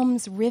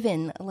becomes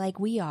riven like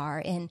we are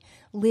and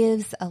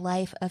lives a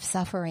life of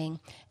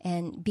suffering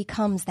and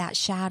becomes that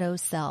shadow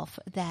self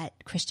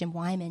that Christian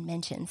Wyman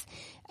mentions.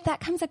 That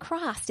comes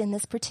across in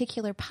this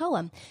particular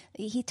poem.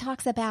 He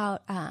talks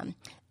about,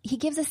 he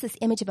gives us this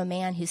image of a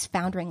man who's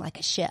foundering like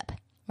a ship,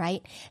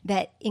 right,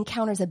 that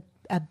encounters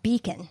a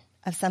beacon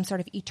of some sort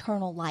of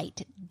eternal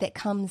light that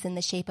comes in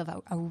the shape of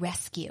a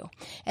rescue.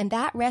 And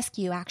that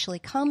rescue actually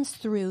comes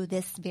through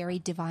this very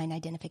divine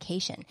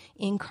identification,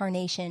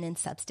 incarnation and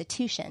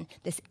substitution,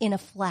 this in a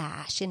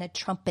flash, in a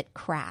trumpet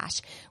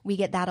crash. We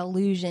get that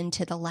allusion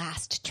to the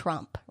last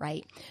trump,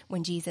 right,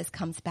 when Jesus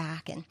comes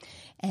back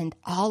and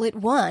all at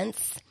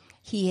once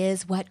he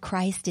is what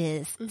Christ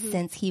is,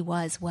 since he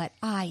was what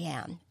I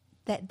am.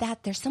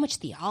 That there's so much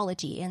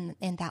theology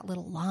in that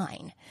little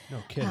line. No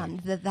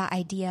kidding. The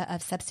idea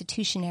of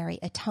substitutionary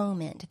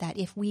atonement, that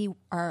if we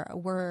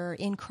were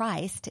in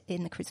Christ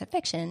in the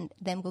crucifixion,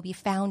 then we'll be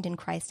found in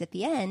Christ at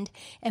the end,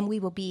 and we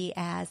will be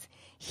as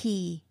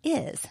he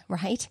is,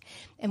 right?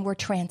 And we're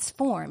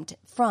transformed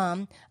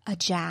from a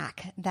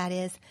jack. That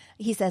is,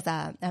 he says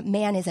a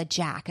man is a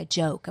jack, a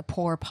joke, a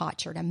poor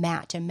potsherd, a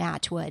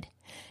matchwood.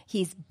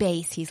 He's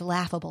base, he's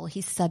laughable,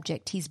 he's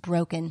subject, he's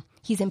broken,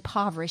 he's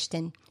impoverished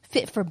and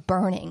fit for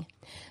burning.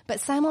 But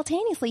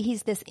simultaneously,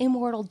 he's this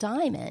immortal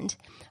diamond.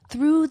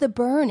 Through the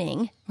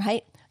burning,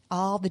 right,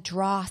 all the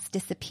dross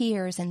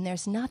disappears and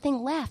there's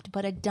nothing left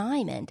but a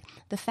diamond,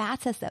 the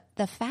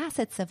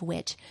facets of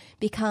which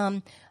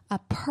become a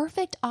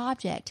perfect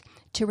object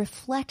to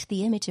reflect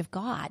the image of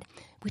God,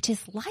 which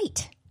is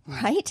light,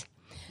 right?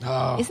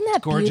 Oh, Isn't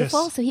that gorgeous.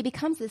 beautiful? So he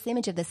becomes this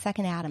image of the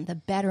second Adam, the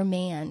better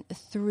man,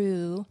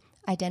 through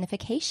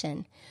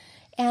identification.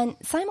 And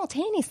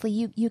simultaneously,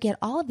 you get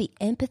all of the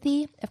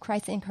empathy of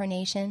Christ's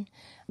incarnation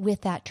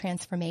with that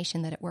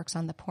transformation that it works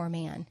on the poor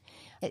man.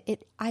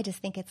 I just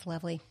think it's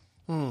lovely.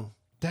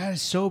 That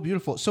is so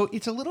beautiful. So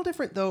it's a little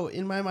different, though,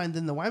 in my mind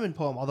than the Wyman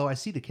poem, although I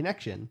see the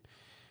connection.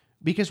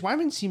 Because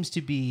Wyman seems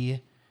to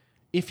be,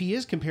 if he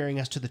is comparing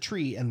us to the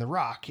tree and the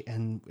rock,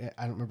 and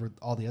I don't remember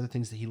all the other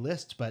things that he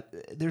lists, but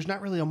there's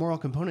not really a moral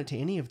component to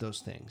any of those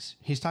things.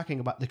 He's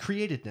talking about the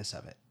createdness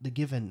of it, the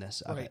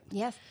givenness of it.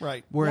 Yes.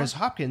 Right. Whereas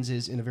Hopkins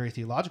is, in a very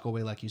theological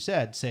way, like you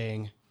said,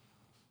 saying,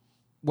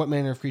 what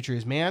manner of creature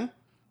is man?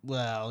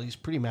 Well, he's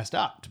pretty messed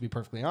up, to be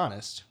perfectly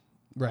honest.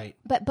 Right.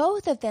 But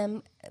both of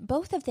them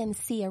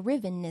see a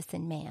rivenness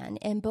in man,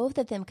 and both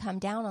of them come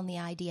down on the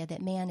idea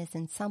that man is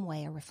in some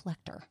way a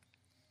reflector.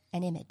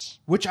 an image.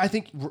 Which I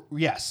think,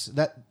 yes,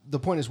 that the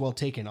point is well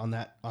taken on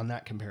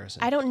that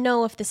comparison. I don't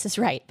know if this is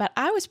right, but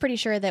I was pretty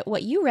sure that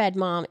what you read,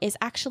 Mom, is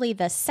actually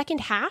the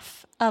second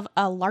half of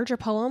a larger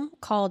poem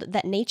called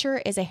That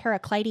Nature is a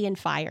Heraclitean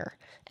Fire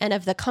and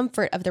of the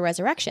Comfort of the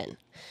Resurrection.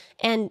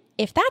 And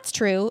if that's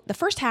true, the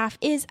first half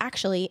is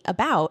actually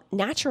about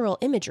natural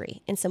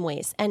imagery in some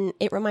ways. And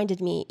it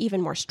reminded me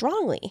even more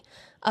strongly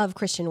of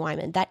Christian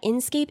Wiman. That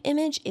inscape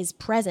image is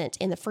present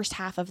in the first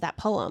half of that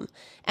poem.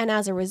 And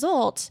as a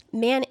result,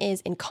 man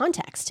is in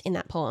context in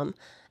that poem.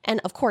 And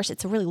of course,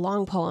 it's a really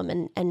long poem,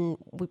 and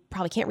we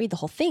probably can't read the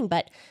whole thing,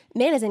 but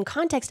man is in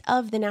context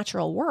of the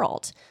natural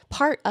world,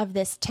 part of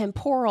this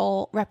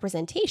temporal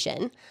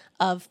representation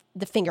of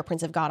the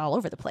fingerprints of God all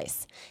over the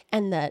place.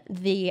 And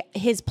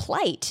his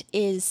plight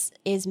is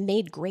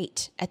made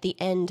great at the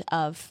end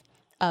of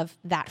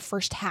that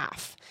first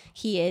half.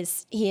 He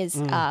is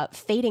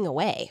fading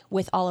away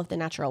with all of the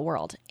natural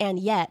world, and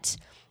yet,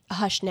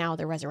 hush now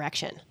the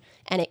resurrection.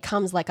 And it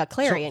comes like a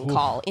clarion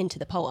call into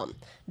the poem.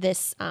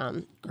 This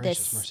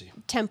Mercy.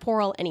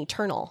 Temporal and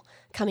eternal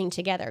coming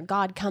together,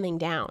 God coming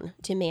down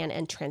to man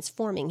and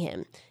transforming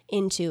him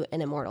into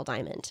an immortal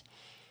diamond.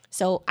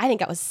 So I think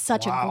that was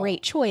such a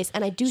great choice,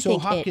 and I do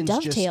think Hopkins it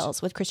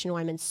dovetails with Christian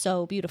Wiman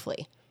so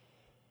beautifully.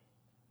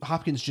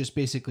 Hopkins just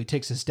basically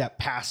takes a step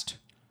past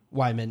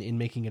Wiman in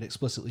making it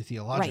explicitly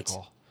theological.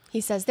 Right.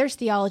 He says, "There's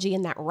theology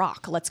in that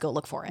rock. Let's go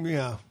look for it."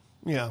 Yeah.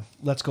 Yeah.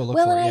 Let's go look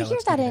Well, for it. and Yeah, I hear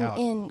let's that dig it out.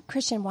 in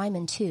Christian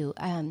Wiman too.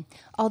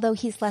 Although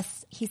he's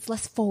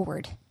less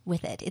forward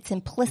with it. It's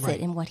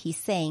implicit in what he's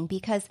saying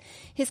because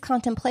his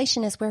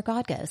contemplation is where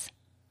God goes.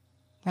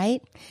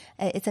 Right?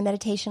 It's a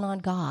meditation on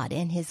God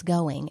and his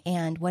going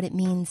and what it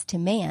means to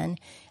man,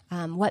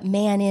 what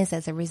man is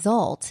as a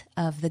result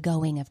of the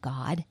going of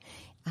God,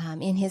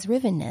 in his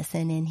rivenness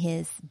and in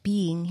his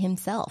being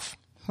himself.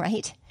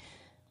 Right?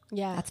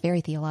 Yeah. That's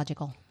very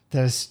theological.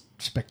 That is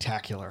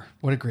spectacular.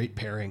 What a great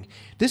pairing.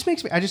 This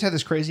makes me, I just had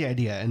this crazy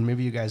idea, and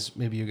maybe you guys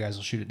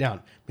will shoot it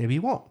down. Maybe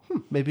you won't.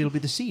 Maybe it'll be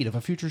the seed of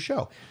a future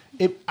show.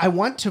 I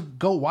want to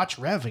go watch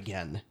Rev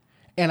again,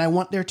 and I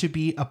want there to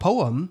be a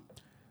poem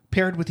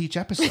paired with each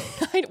episode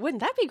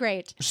Wouldn't that be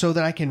great? so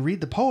that I can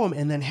read the poem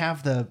and then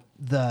have the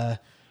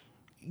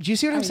do you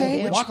see what I'm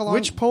saying? Walk along.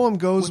 Which poem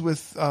goes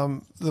with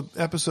the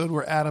episode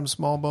where Adam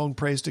Smallbone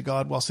prays to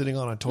God while sitting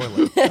on a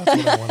toilet? That's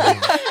what I want to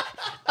hear.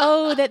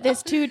 Oh, that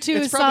this too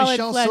It's probably solid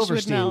Shel flesh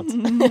would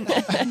Silverstein.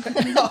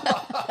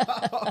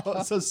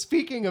 melt. So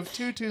speaking of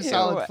too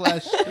solid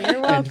flesh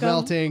and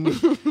melting,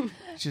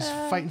 just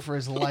fighting for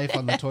his life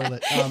on the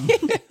toilet.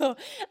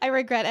 I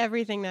regret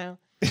everything now.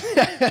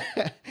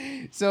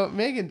 So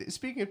Megan,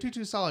 speaking of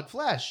too solid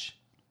flesh,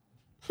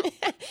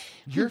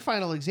 your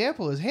final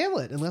example is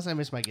Hamlet, unless I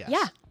miss my guess.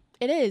 Yeah,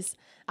 it is.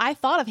 I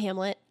thought of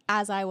Hamlet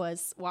as I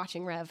was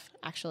watching Rev,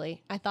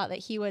 actually. I thought that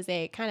he was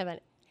a kind of an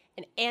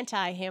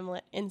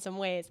anti-Hamlet in some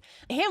ways.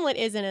 Hamlet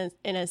is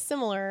in a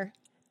similar,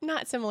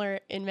 not similar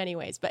in many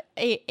ways, but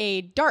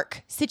a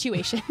dark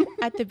situation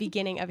at the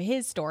beginning of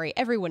his story.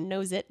 Everyone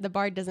knows it. The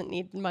bard doesn't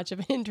need much of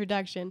an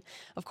introduction,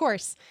 of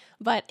course.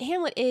 But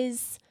Hamlet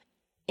is,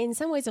 in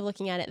some ways of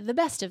looking at it, the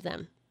best of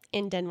them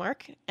in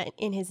Denmark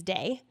in his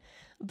day.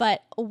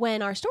 But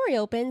when our story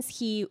opens,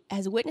 he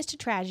has witnessed a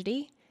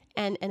tragedy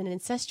and an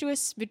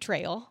incestuous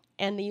betrayal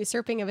and the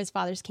usurping of his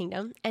father's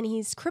kingdom, and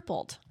he's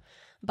crippled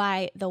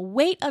by the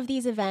weight of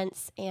these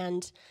events,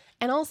 and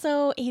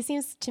also he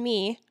seems to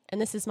me, and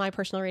this is my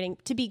personal reading,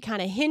 to be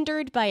kind of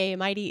hindered by a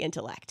mighty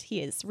intellect.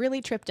 He is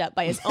really tripped up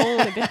by his own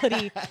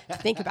ability to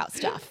think about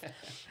stuff.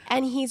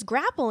 And he's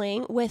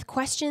grappling with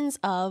questions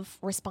of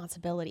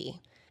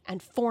responsibility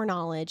and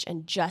foreknowledge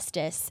and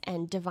justice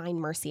and divine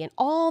mercy and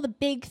all the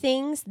big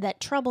things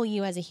that trouble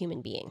you as a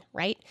human being,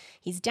 right?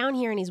 He's down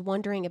here and he's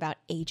wondering about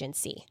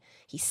agency.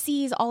 He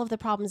sees all of the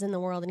problems in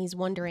the world and he's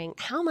wondering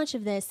how much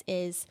of this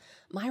is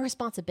my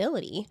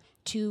responsibility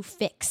to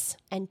fix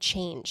and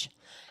change.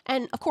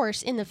 And of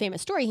course, in the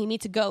famous story, he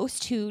meets a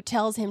ghost who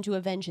tells him to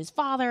avenge his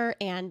father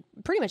and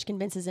pretty much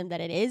convinces him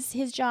that it is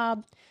his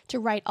job to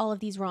right all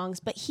of these wrongs.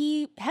 But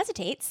he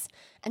hesitates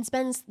and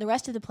spends the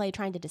rest of the play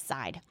trying to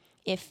decide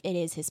if it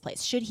is his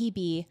place. Should he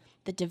be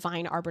the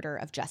divine arbiter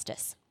of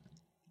justice?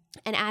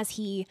 And as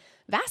he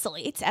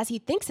vacillates, as he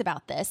thinks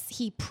about this,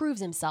 he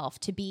proves himself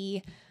to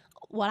be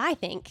what I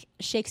think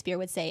Shakespeare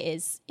would say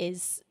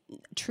is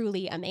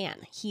truly a man.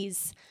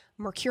 He's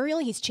mercurial,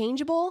 he's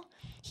changeable,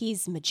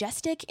 he's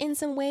majestic in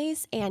some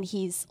ways, and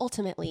he's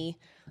ultimately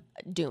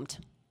doomed.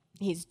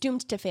 He's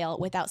doomed to fail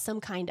without some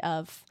kind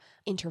of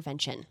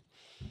intervention.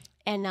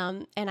 And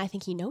I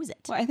think he knows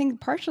it. Well, I think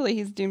partially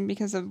he's doomed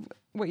because of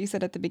what you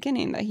said at the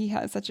beginning, that he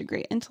has such a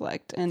great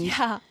intellect, and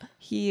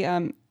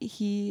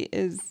he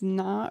is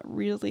not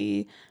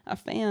really a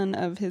fan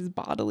of his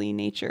bodily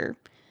nature.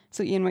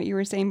 So Ian, what you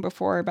were saying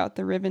before about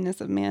the rivenness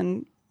of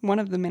man, one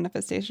of the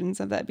manifestations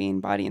of that being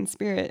body and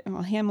spirit.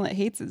 Well, Hamlet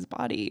hates his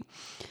body.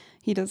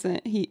 He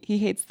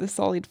hates the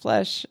sullied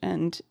flesh,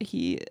 and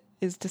he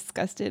is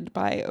disgusted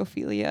by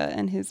Ophelia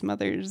and his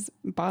mother's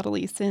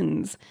bodily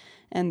sins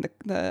and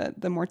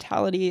the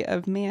mortality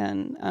of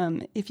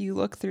man. If you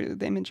look through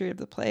the imagery of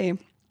the play,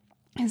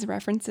 his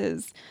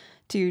references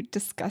to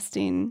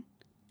disgusting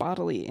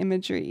bodily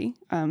imagery.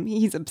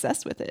 He's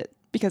obsessed with it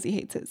because he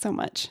hates it so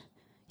much.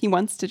 He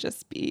wants to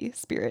just be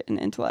spirit and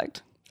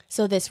intellect.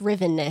 So this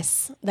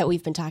rivenness that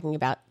we've been talking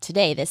about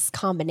today, this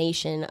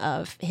combination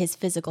of his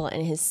physical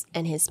and his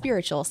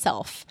spiritual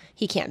self,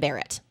 he can't bear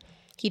it.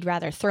 He'd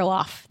rather throw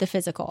off the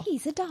physical.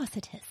 He's a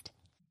Docetist.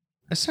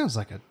 It sounds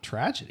like a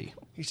tragedy.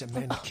 He's a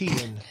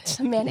Manichaean.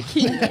 A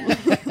Manichaean.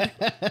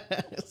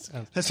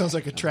 That sounds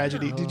like a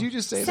tragedy. Did you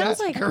just say Sounds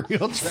that? like A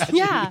real tragedy.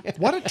 yeah.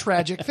 What a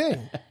tragic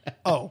thing.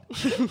 Oh,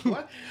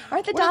 What?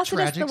 Aren't the What a Docetists the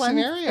tragic ones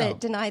scenario. that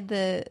denied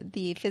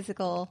the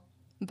physical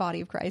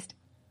body of Christ?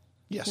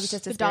 It was yes.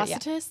 just The a spirit, yeah.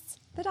 Docetists.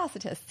 The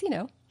Docetists, you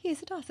know,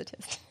 he's a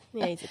Docetist.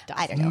 Yeah, he's a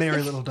I Docetist. don't know.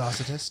 Merry little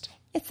Docetist.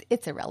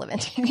 It's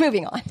irrelevant.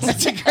 Moving on.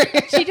 She just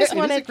It is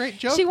wanted a great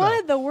joke, she though.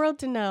 wanted the world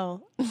to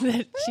know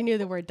that she knew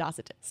the word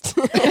Docetist.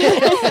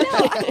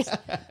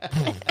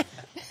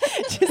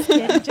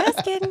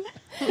 Just kidding.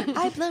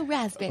 I blow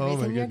raspberries Oh,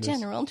 my in your goodness.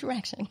 general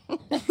direction.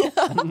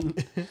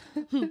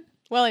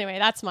 Well, anyway,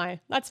 that's my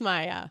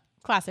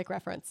classic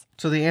reference.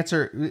 So the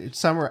answer,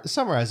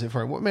 summarize it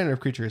for him. What manner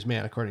of creature is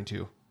man according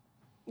to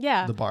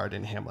Yeah. the Bard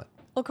in Hamlet?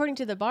 According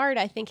to the Bard,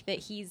 I think that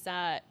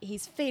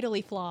he's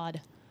fatally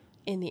flawed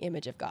in the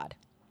image of God.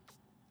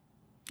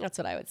 That's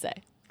what I would say.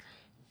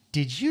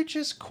 Did you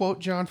just quote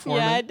John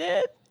Foreman? Yeah, I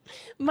did.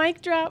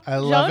 Mic drop. I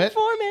love John it.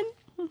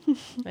 Foreman.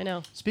 I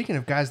know. Speaking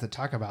of guys that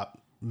talk about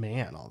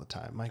man all the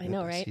time, my goodness,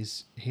 know, right?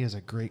 he has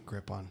a great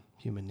grip on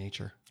human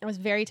nature. I was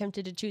very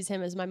tempted to choose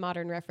him as my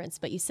modern reference,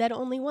 but you said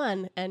only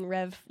one, and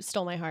Rev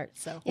stole my heart.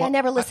 So Yeah, I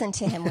never listened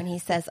to him when he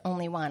says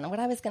only one. What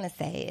I was going to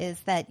say is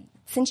that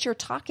since you're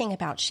talking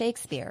about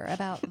Shakespeare,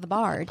 about the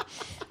Bard,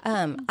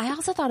 I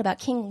also thought about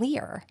King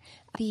Lear.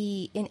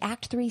 In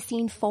Act 3,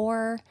 Scene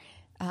 4,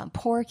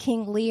 poor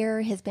King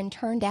Lear has been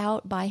turned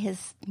out by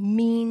his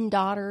mean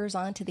daughters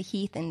onto the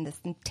heath in this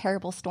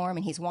terrible storm,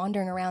 and he's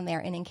wandering around there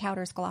and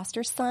encounters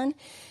Gloucester's son,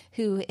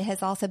 who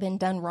has also been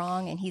done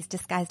wrong, and he's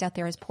disguised out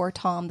there as poor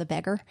Tom the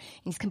beggar, and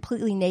he's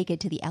completely naked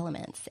to the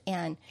elements.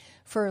 And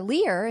for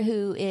Lear,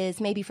 who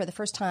is maybe for the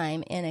first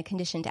time in a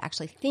condition to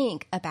actually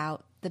think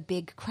about the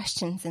big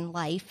questions in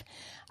life,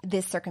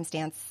 this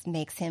circumstance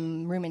makes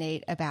him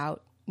ruminate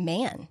about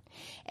man.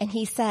 And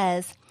he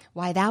says,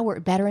 "Why, thou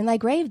wert better in thy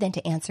grave than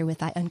to answer with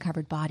thy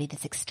uncovered body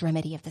this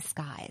extremity of the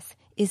skies.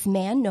 Is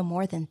man no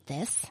more than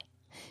this?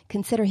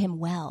 Consider him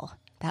well.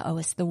 Thou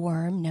owest the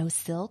worm no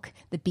silk,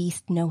 the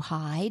beast no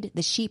hide,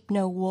 the sheep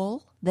no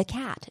wool, the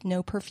cat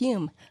no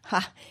perfume.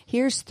 Ha!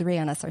 Here's 3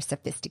 on us are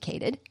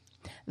sophisticated.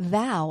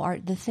 Thou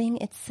art the thing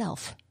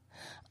itself.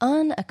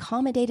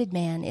 Unaccommodated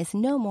man is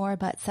no more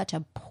but such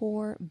a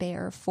poor,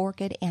 bare,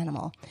 forked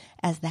animal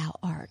as thou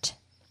art."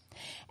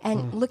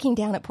 And looking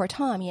down at poor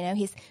Tom, you know,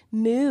 he's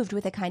moved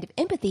with a kind of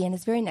empathy, and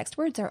his very next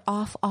words are,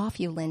 off,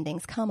 you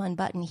lendings, come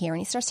unbutton here.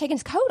 And he starts taking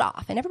his coat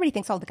off, and everybody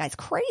thinks, oh, the guy's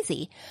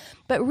crazy.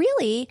 But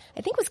really,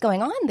 I think what's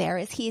going on there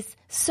is he's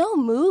so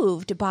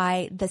moved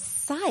by the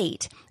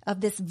sight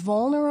of this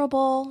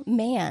vulnerable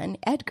man,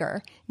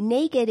 Edgar,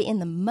 naked in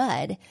the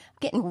mud,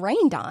 getting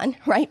rained on,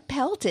 right,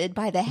 pelted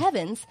by the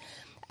heavens.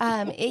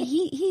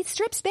 He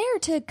strips bare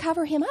to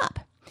cover him up.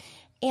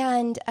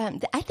 And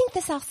I think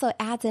this also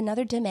adds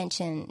another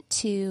dimension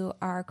to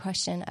our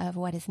question of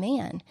what is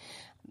man,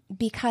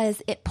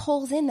 because it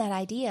pulls in that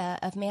idea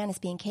of man as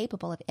being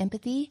capable of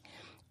empathy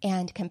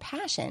and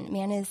compassion.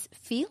 Man is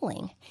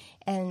feeling,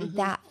 and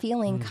that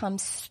feeling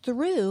comes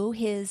through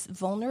his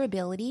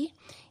vulnerability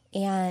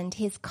and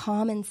his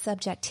common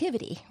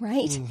subjectivity,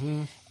 right?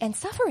 And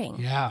suffering.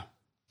 Yeah.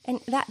 And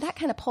that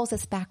kind of pulls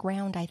us back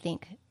round, I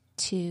think,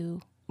 to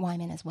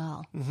Wyman as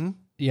well.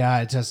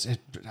 Yeah, it does.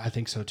 I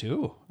think so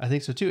too.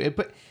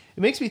 But it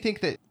makes me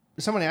think that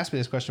someone asked me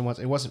this question once.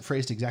 It wasn't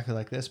phrased exactly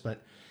like this,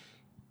 but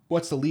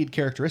what's the lead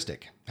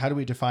characteristic? How do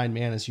we define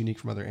man as unique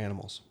from other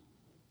animals?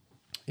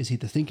 Is he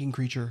the thinking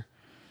creature,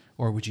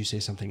 or would you say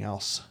something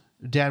else?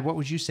 Dad, what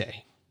would you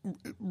say?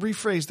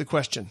 Rephrase the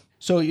question.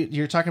 So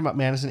you're talking about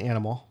man as an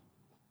animal,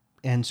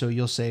 and so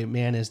you'll say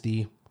man is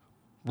the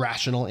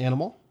rational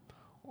animal,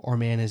 or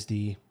man is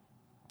the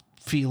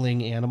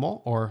feeling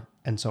animal, or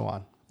and so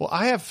on. Well,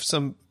 I have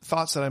some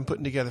thoughts that I'm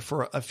putting together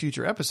for a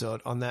future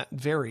episode on that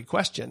very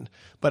question.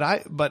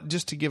 But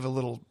just to give a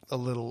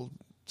little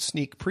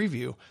sneak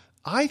preview,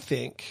 I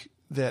think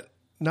that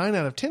 9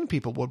 out of 10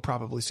 people would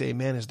probably say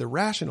man is the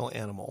rational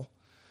animal,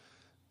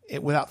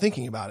 without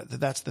thinking about it.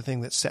 That's the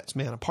thing that sets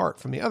man apart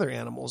from the other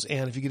animals.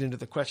 And if you get into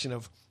the question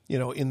of, you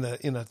know, in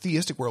a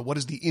theistic world, what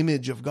is the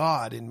image of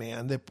God in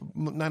man?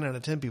 9 out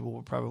of 10 people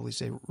would probably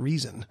say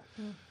reason.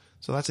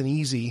 So that's an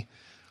easy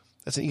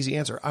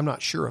answer. I'm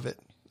not sure of it.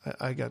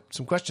 I got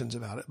some questions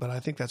about it, but I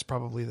think that's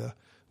probably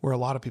where a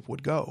lot of people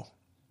would go.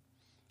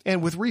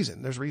 And with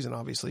reason. There's reason,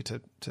 obviously,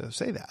 to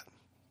say that.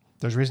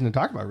 There's reason to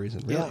talk about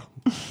reason, really.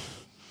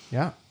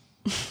 Yeah.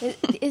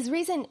 Is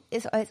reason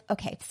is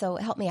okay? So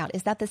help me out.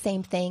 Is that the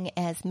same thing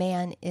as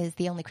man is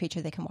the only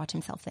creature that can watch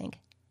himself think?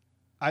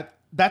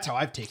 That's how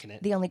I've taken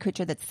it. The only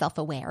creature that's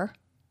self-aware.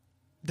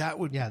 That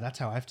would, Yeah, that's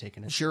how I've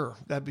taken it. sure,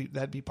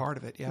 that'd be part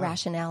of it. Yeah.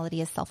 Rationality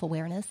is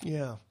self-awareness.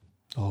 Yeah.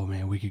 Oh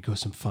man, we could go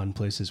some fun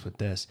places with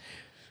this.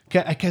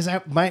 Because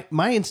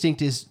my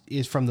instinct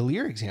is from the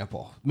Lear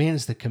example. Man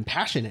is the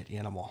compassionate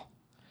animal.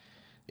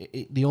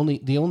 The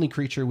only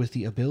creature with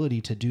the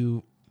ability to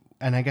do,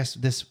 and I guess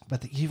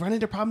you run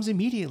into problems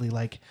immediately.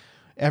 Like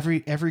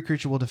every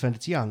creature will defend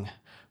its young.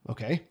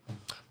 Okay,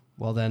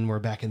 well then we're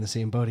back in the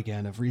same boat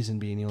again of reason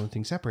being the only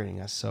thing separating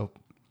us. So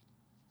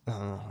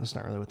that's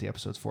not really what the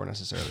episode's for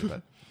necessarily,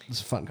 but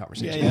it's a fun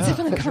conversation. Yeah, It's a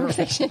fun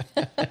conversation.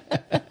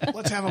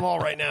 Let's have them all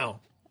right now.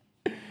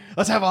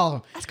 Let's have all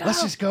of them.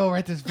 Let's just go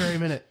right this very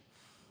minute.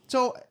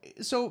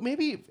 So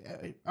maybe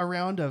a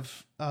round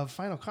of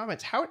final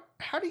comments. How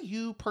do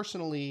you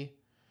personally,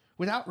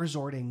 without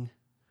resorting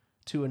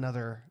to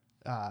another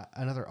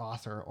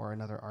author or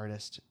another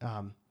artist,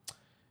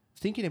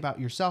 thinking about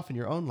yourself in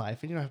your own life,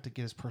 and you don't have to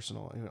get as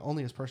personal,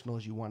 only as personal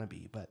as you want to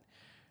be, but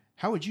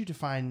how would you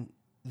define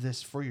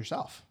this for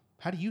yourself?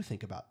 How do you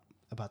think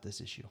about this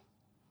issue?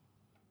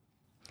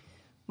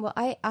 Well,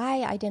 I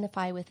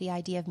identify with the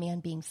idea of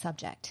man being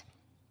subject,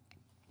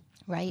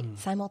 right?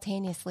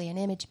 Simultaneously an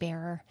image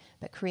bearer,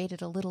 but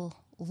created a little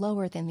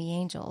lower than the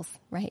angels,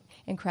 right?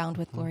 And crowned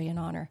with glory and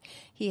honor.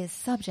 He is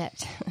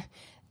subject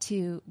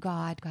to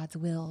God, God's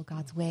will,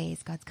 God's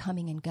ways, God's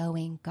coming and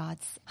going,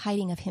 God's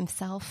hiding of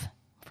himself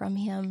from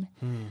him.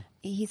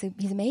 He's a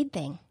made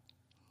thing,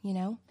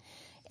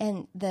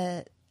 And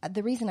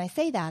the reason I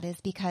say that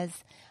is because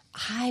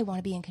I want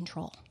to be in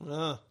control.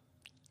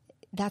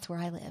 That's where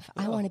I live.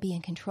 I want to be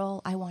in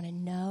control. I want to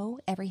know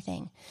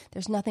everything.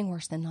 There's nothing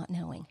worse than not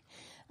knowing.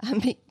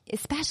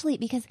 Especially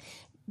because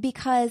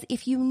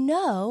if you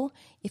know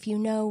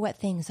what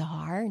things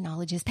are,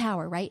 knowledge is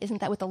power, right?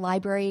 Isn't that what the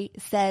library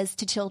says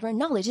to children?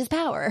 Knowledge is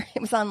power. It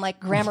was on like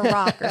Grammar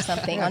Rock or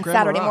something on Grammar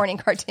Saturday Rock. morning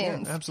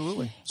cartoons. Yeah,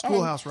 absolutely.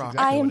 Schoolhouse Rock.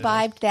 I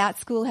imbibed that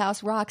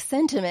Schoolhouse Rock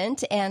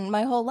sentiment, and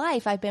my whole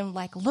life I've been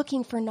like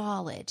looking for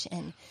knowledge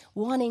and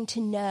wanting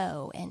to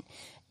know, and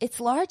it's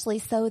largely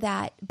so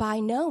that by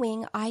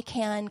knowing I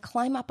can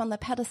climb up on the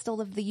pedestal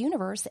of the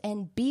universe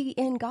and be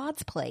in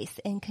God's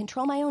place and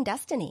control my own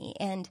destiny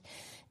and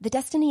the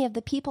destiny of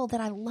the people that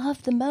I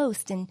love the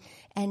most,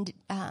 and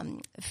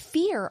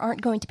fear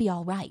aren't going to be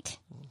all right,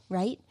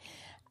 right?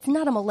 It's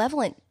not a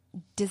malevolent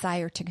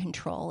desire to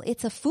control.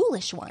 It's a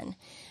foolish one,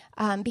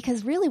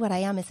 because really what I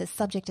am is as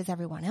subject as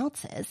everyone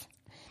else is.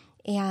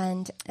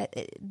 And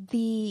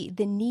the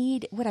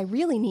need, what I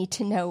really need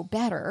to know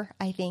better,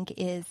 I think,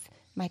 is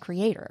my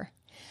Creator.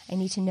 I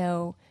need to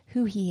know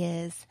who He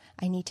is.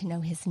 I need to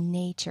know His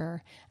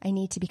nature. I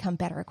need to become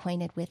better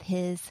acquainted with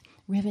His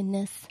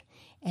rivenness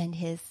and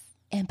His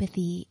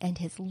empathy and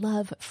His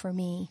love for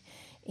me,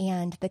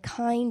 and the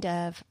kind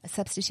of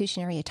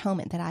substitutionary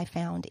atonement that I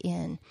found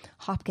in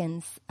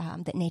Hopkins,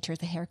 that nature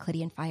is a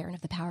Heraclitean fire and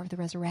of the power of the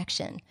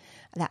resurrection,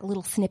 that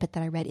little snippet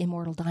that I read,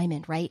 Immortal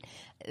Diamond, right?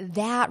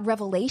 That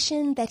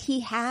revelation that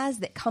he has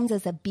that comes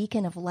as a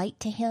beacon of light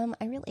to him,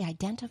 I really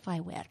identify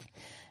with.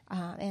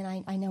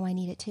 And I know I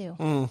need it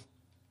too.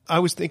 I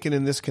was thinking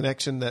in this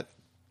connection that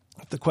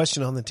the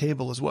question on the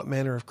table is what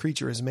manner of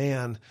creature is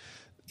man?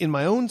 In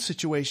my own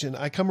situation,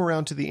 I come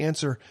around to the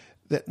answer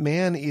that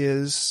man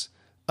is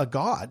a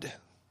god.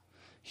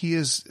 He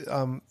is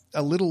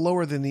a little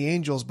lower than the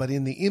angels, but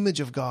in the image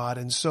of God.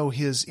 And so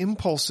his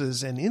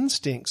impulses and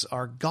instincts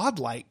are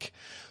godlike,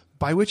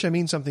 by which I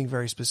mean something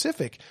very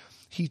specific.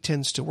 He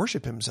tends to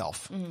worship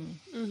himself.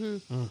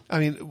 I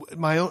mean,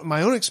 my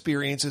own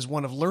experience is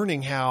one of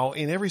learning how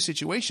in every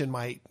situation,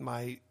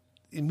 my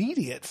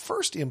immediate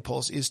first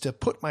impulse is to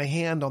put my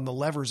hand on the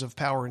levers of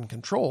power and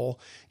control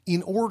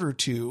in order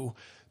to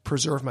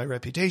preserve my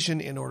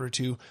reputation, in order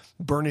to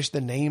burnish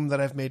the name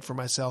that I've made for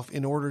myself,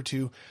 in order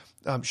to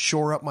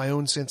shore up my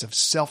own sense of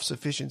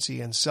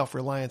self-sufficiency and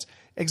self-reliance,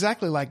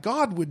 exactly like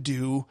God would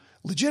do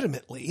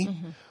legitimately.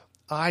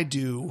 I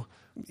do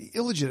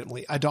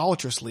illegitimately,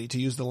 idolatrously, to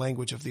use the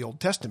language of the Old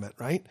Testament,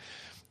 right?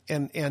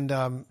 And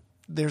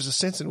there's a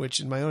sense in which,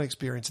 in my own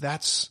experience,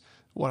 that's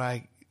what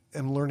I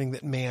am learning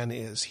that man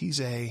is. He's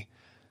an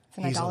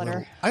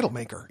idolater. Idol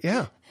maker,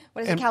 yeah.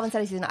 What is it Calvin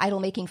said? He's an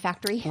idol-making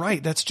factory.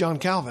 Right, that's John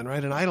Calvin,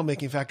 right? An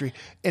idol-making factory.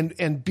 And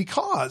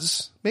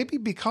maybe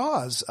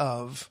because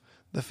of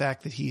the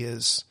fact that he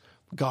is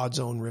God's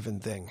own riven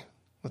thing.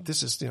 But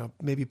this is,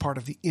 maybe part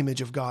of the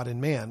image of God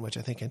in man, which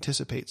I think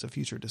anticipates a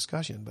future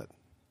discussion, but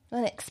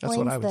well, it explains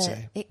that's what I would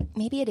say.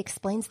 Maybe it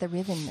explains the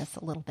rivenness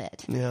a little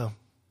bit. Yeah.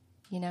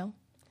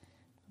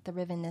 The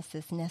rivenness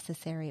is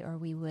necessary, or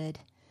we would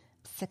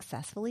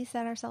successfully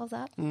set ourselves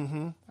up.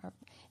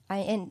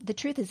 And the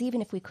truth is,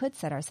 even if we could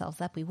set ourselves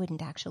up, we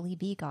wouldn't actually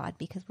be God,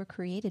 because we're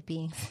created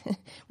beings.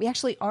 We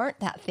actually aren't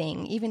that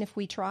thing, even if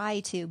we try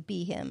to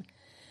be Him.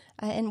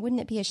 And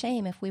wouldn't it be a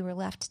shame if we were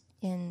left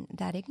in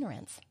that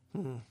ignorance?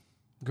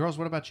 Girls,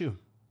 what about you?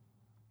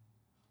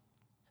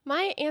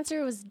 My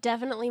answer was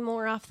definitely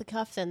more off the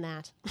cuff than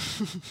that.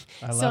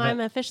 I love So it. I'm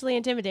officially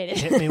intimidated.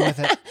 Hit me with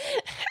it.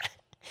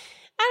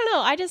 I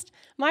don't know.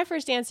 My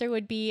first answer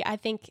would be, I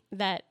think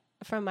that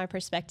from my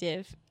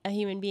perspective, a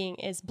human being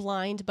is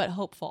blind but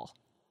hopeful,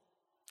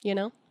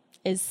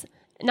 is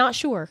not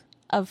sure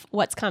of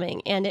what's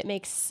coming. And it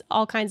makes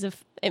all kinds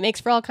of It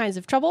makes for all kinds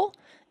of trouble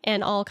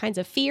and all kinds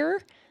of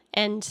fear.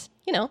 And,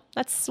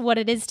 that's what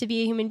it is to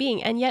be a human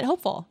being, and yet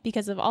hopeful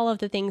because of all of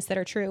the things that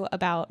are true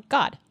about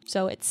God.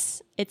 So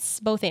it's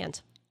both and.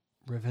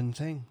 Riven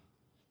thing.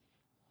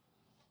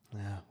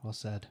 Yeah, well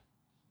said.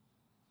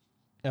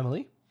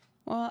 Emily?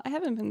 Well, I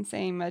haven't been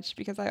saying much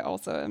because I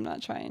also am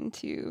not trying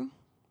to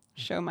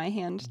show my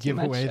hand too Give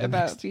much away the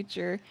about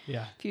next-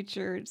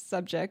 future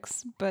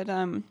subjects. But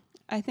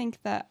I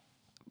think that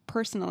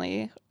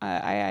personally,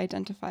 I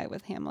identify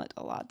with Hamlet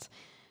a lot.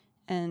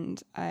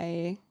 And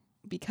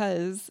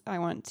because I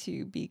want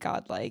to be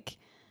godlike,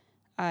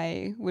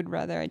 I would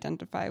rather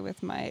identify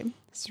with my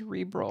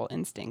cerebral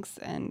instincts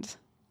and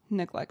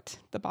neglect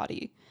the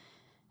body.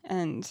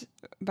 And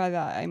by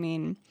that, I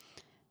mean,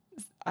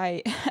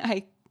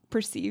 I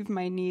perceive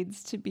my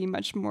needs to be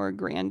much more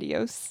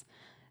grandiose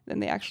than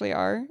they actually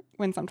are,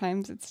 when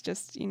sometimes it's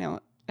just,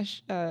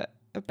 a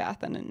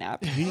bath and a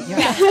nap.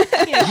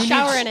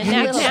 Shower and a A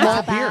nap little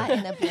nap. bath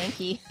and a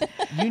blankie.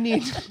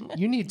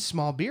 You need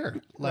small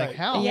beer. Like Right.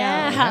 hell.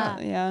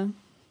 Yeah.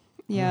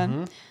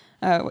 Yeah.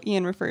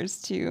 Ian refers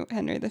to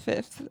Henry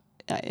V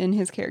in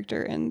his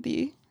character in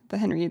the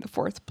Henry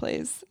IV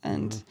plays,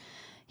 and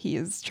he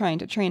is trying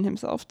to train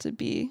himself to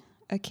be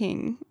a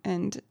king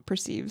and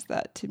perceives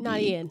that to Not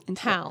be Ian.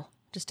 Hal,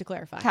 just to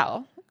clarify.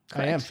 Hal.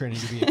 I am training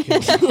to be a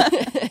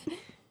king.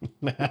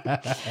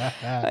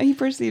 He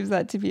perceives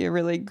that to be a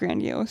really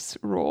grandiose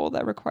role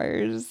that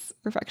requires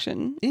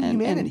perfection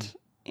Inhumanity.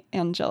 and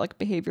angelic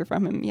behavior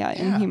from him. Yeah,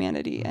 in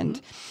humanity, and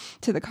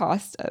to the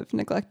cost of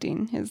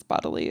neglecting his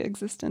bodily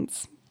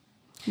existence.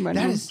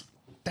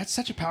 That's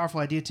such a powerful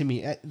idea to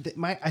me.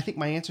 I think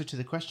my answer to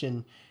the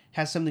question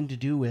has something to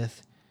do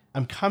with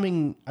I'm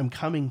coming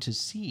to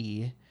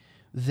see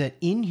that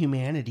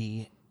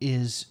inhumanity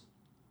is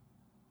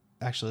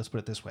actually, let's put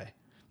it this way,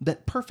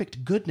 that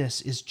perfect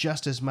goodness is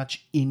just as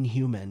much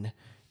inhuman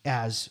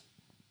as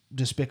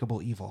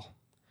despicable evil.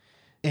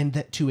 And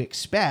that to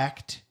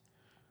expect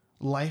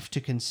life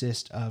to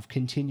consist of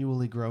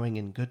continually growing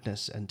in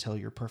goodness until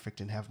you're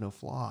perfect and have no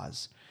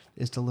flaws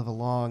is to live a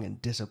long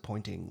and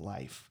disappointing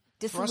life.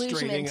 Frustrating,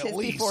 Disillusionment at is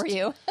least. before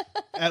you.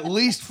 At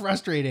least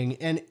frustrating.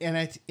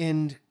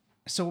 And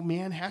so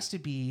man has to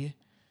be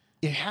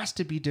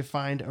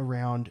defined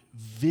around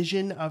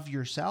vision of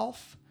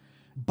yourself,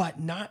 but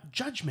not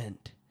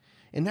judgment.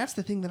 And that's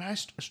the thing that I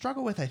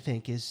struggle with, I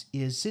think, is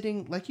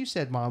sitting, like you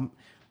said, Mom,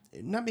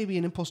 not maybe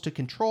an impulse to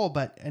control,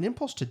 but an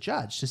impulse to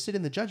judge, to sit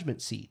in the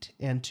judgment seat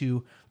and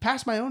to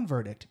pass my own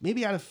verdict,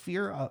 maybe out of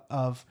fear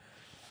of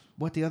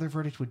what the other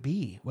verdict would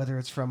be, whether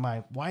it's from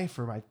my wife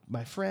or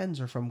my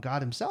friends or from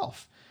God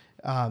himself.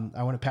 I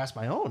want to pass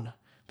my own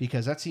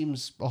because that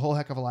seems a whole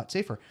heck of a lot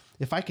safer.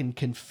 If I can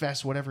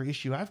confess whatever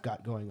issue I've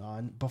got going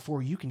on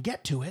before you can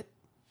get to it,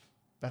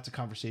 that's a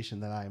conversation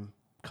that I'm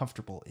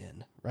comfortable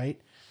in, right?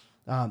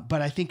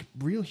 But I think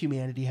real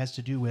humanity has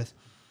to do with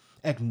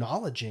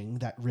acknowledging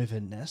that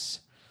rivenness,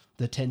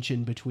 the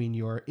tension between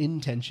your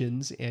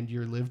intentions and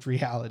your lived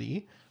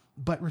reality,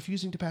 but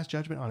refusing to pass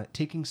judgment on it,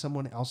 taking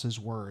someone else's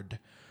word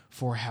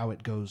for how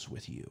it goes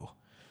with you.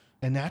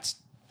 And that's,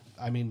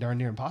 darn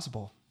near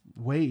impossible.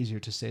 Way easier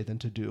to say than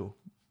to do.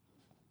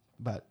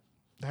 But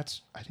I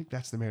think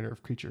that's the manner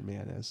of creature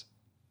man is.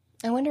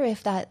 I wonder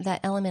if that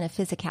element of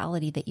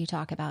physicality that you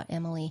talk about,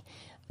 Emily,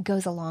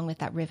 goes along with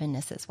that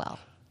rivenness as well.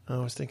 I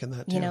was thinking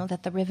that too.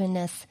 That the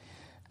rivenness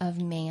of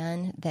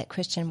man that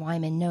Christian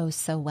Wyman knows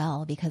so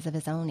well because of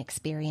his own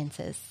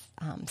experiences,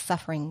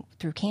 suffering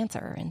through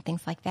cancer and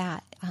things like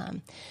that,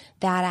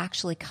 that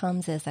actually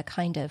comes as a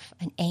kind of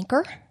an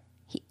anchor.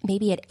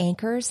 Maybe it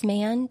anchors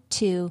man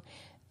to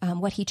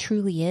what he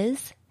truly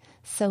is,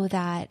 so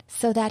that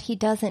he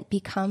doesn't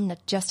become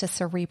just a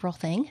cerebral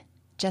thing,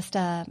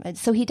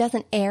 so he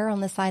doesn't err on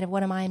the side of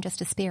what am I? I'm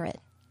just a spirit,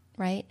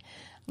 right?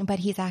 But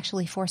he's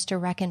actually forced to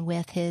reckon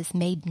with his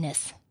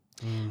madeness.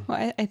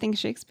 Well, I think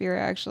Shakespeare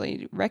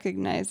actually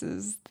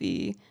recognizes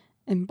the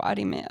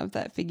embodiment of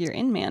that figure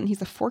in man.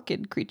 He's a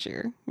forked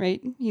creature,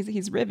 right?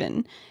 He's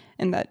riven,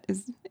 and that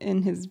is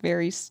in his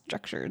very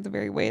structure, the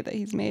very way that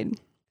he's made.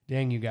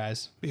 Dang, you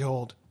guys.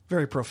 Behold,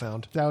 very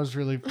profound. That was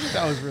really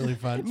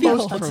fun.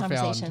 Behold, Most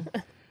conversation.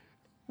 profound.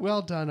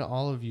 Well done,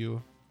 all of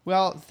you.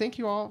 Well, thank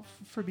you all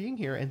for being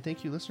here, and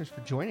thank you, listeners,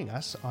 for joining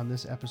us on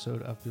this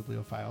episode of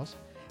Bibliophiles.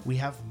 We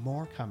have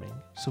more coming,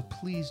 so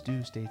please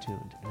do stay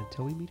tuned. And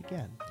until we meet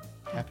again,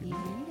 happy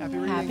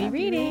reading. Happy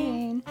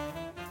reading.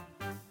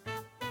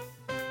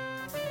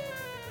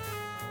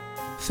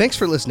 Thanks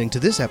for listening to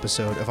this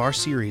episode of our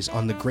series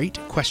on the Great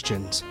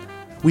Questions.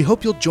 We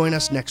hope you'll join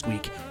us next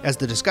week as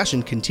the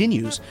discussion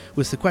continues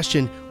with the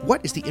question,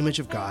 what is the image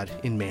of God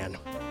in man?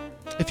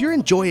 If you're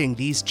enjoying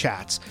these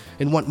chats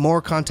and want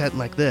more content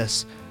like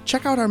this,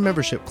 check out our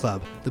membership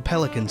club, the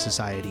Pelican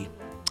Society.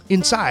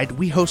 Inside,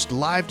 we host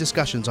live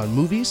discussions on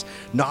movies,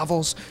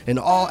 novels, and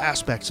all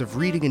aspects of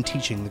reading and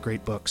teaching the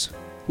great books.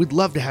 We'd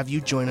love to have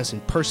you join us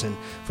in person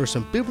for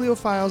some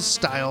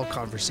Bibliophiles-style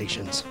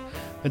conversations.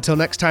 Until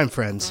next time,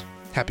 friends,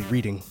 happy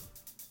reading.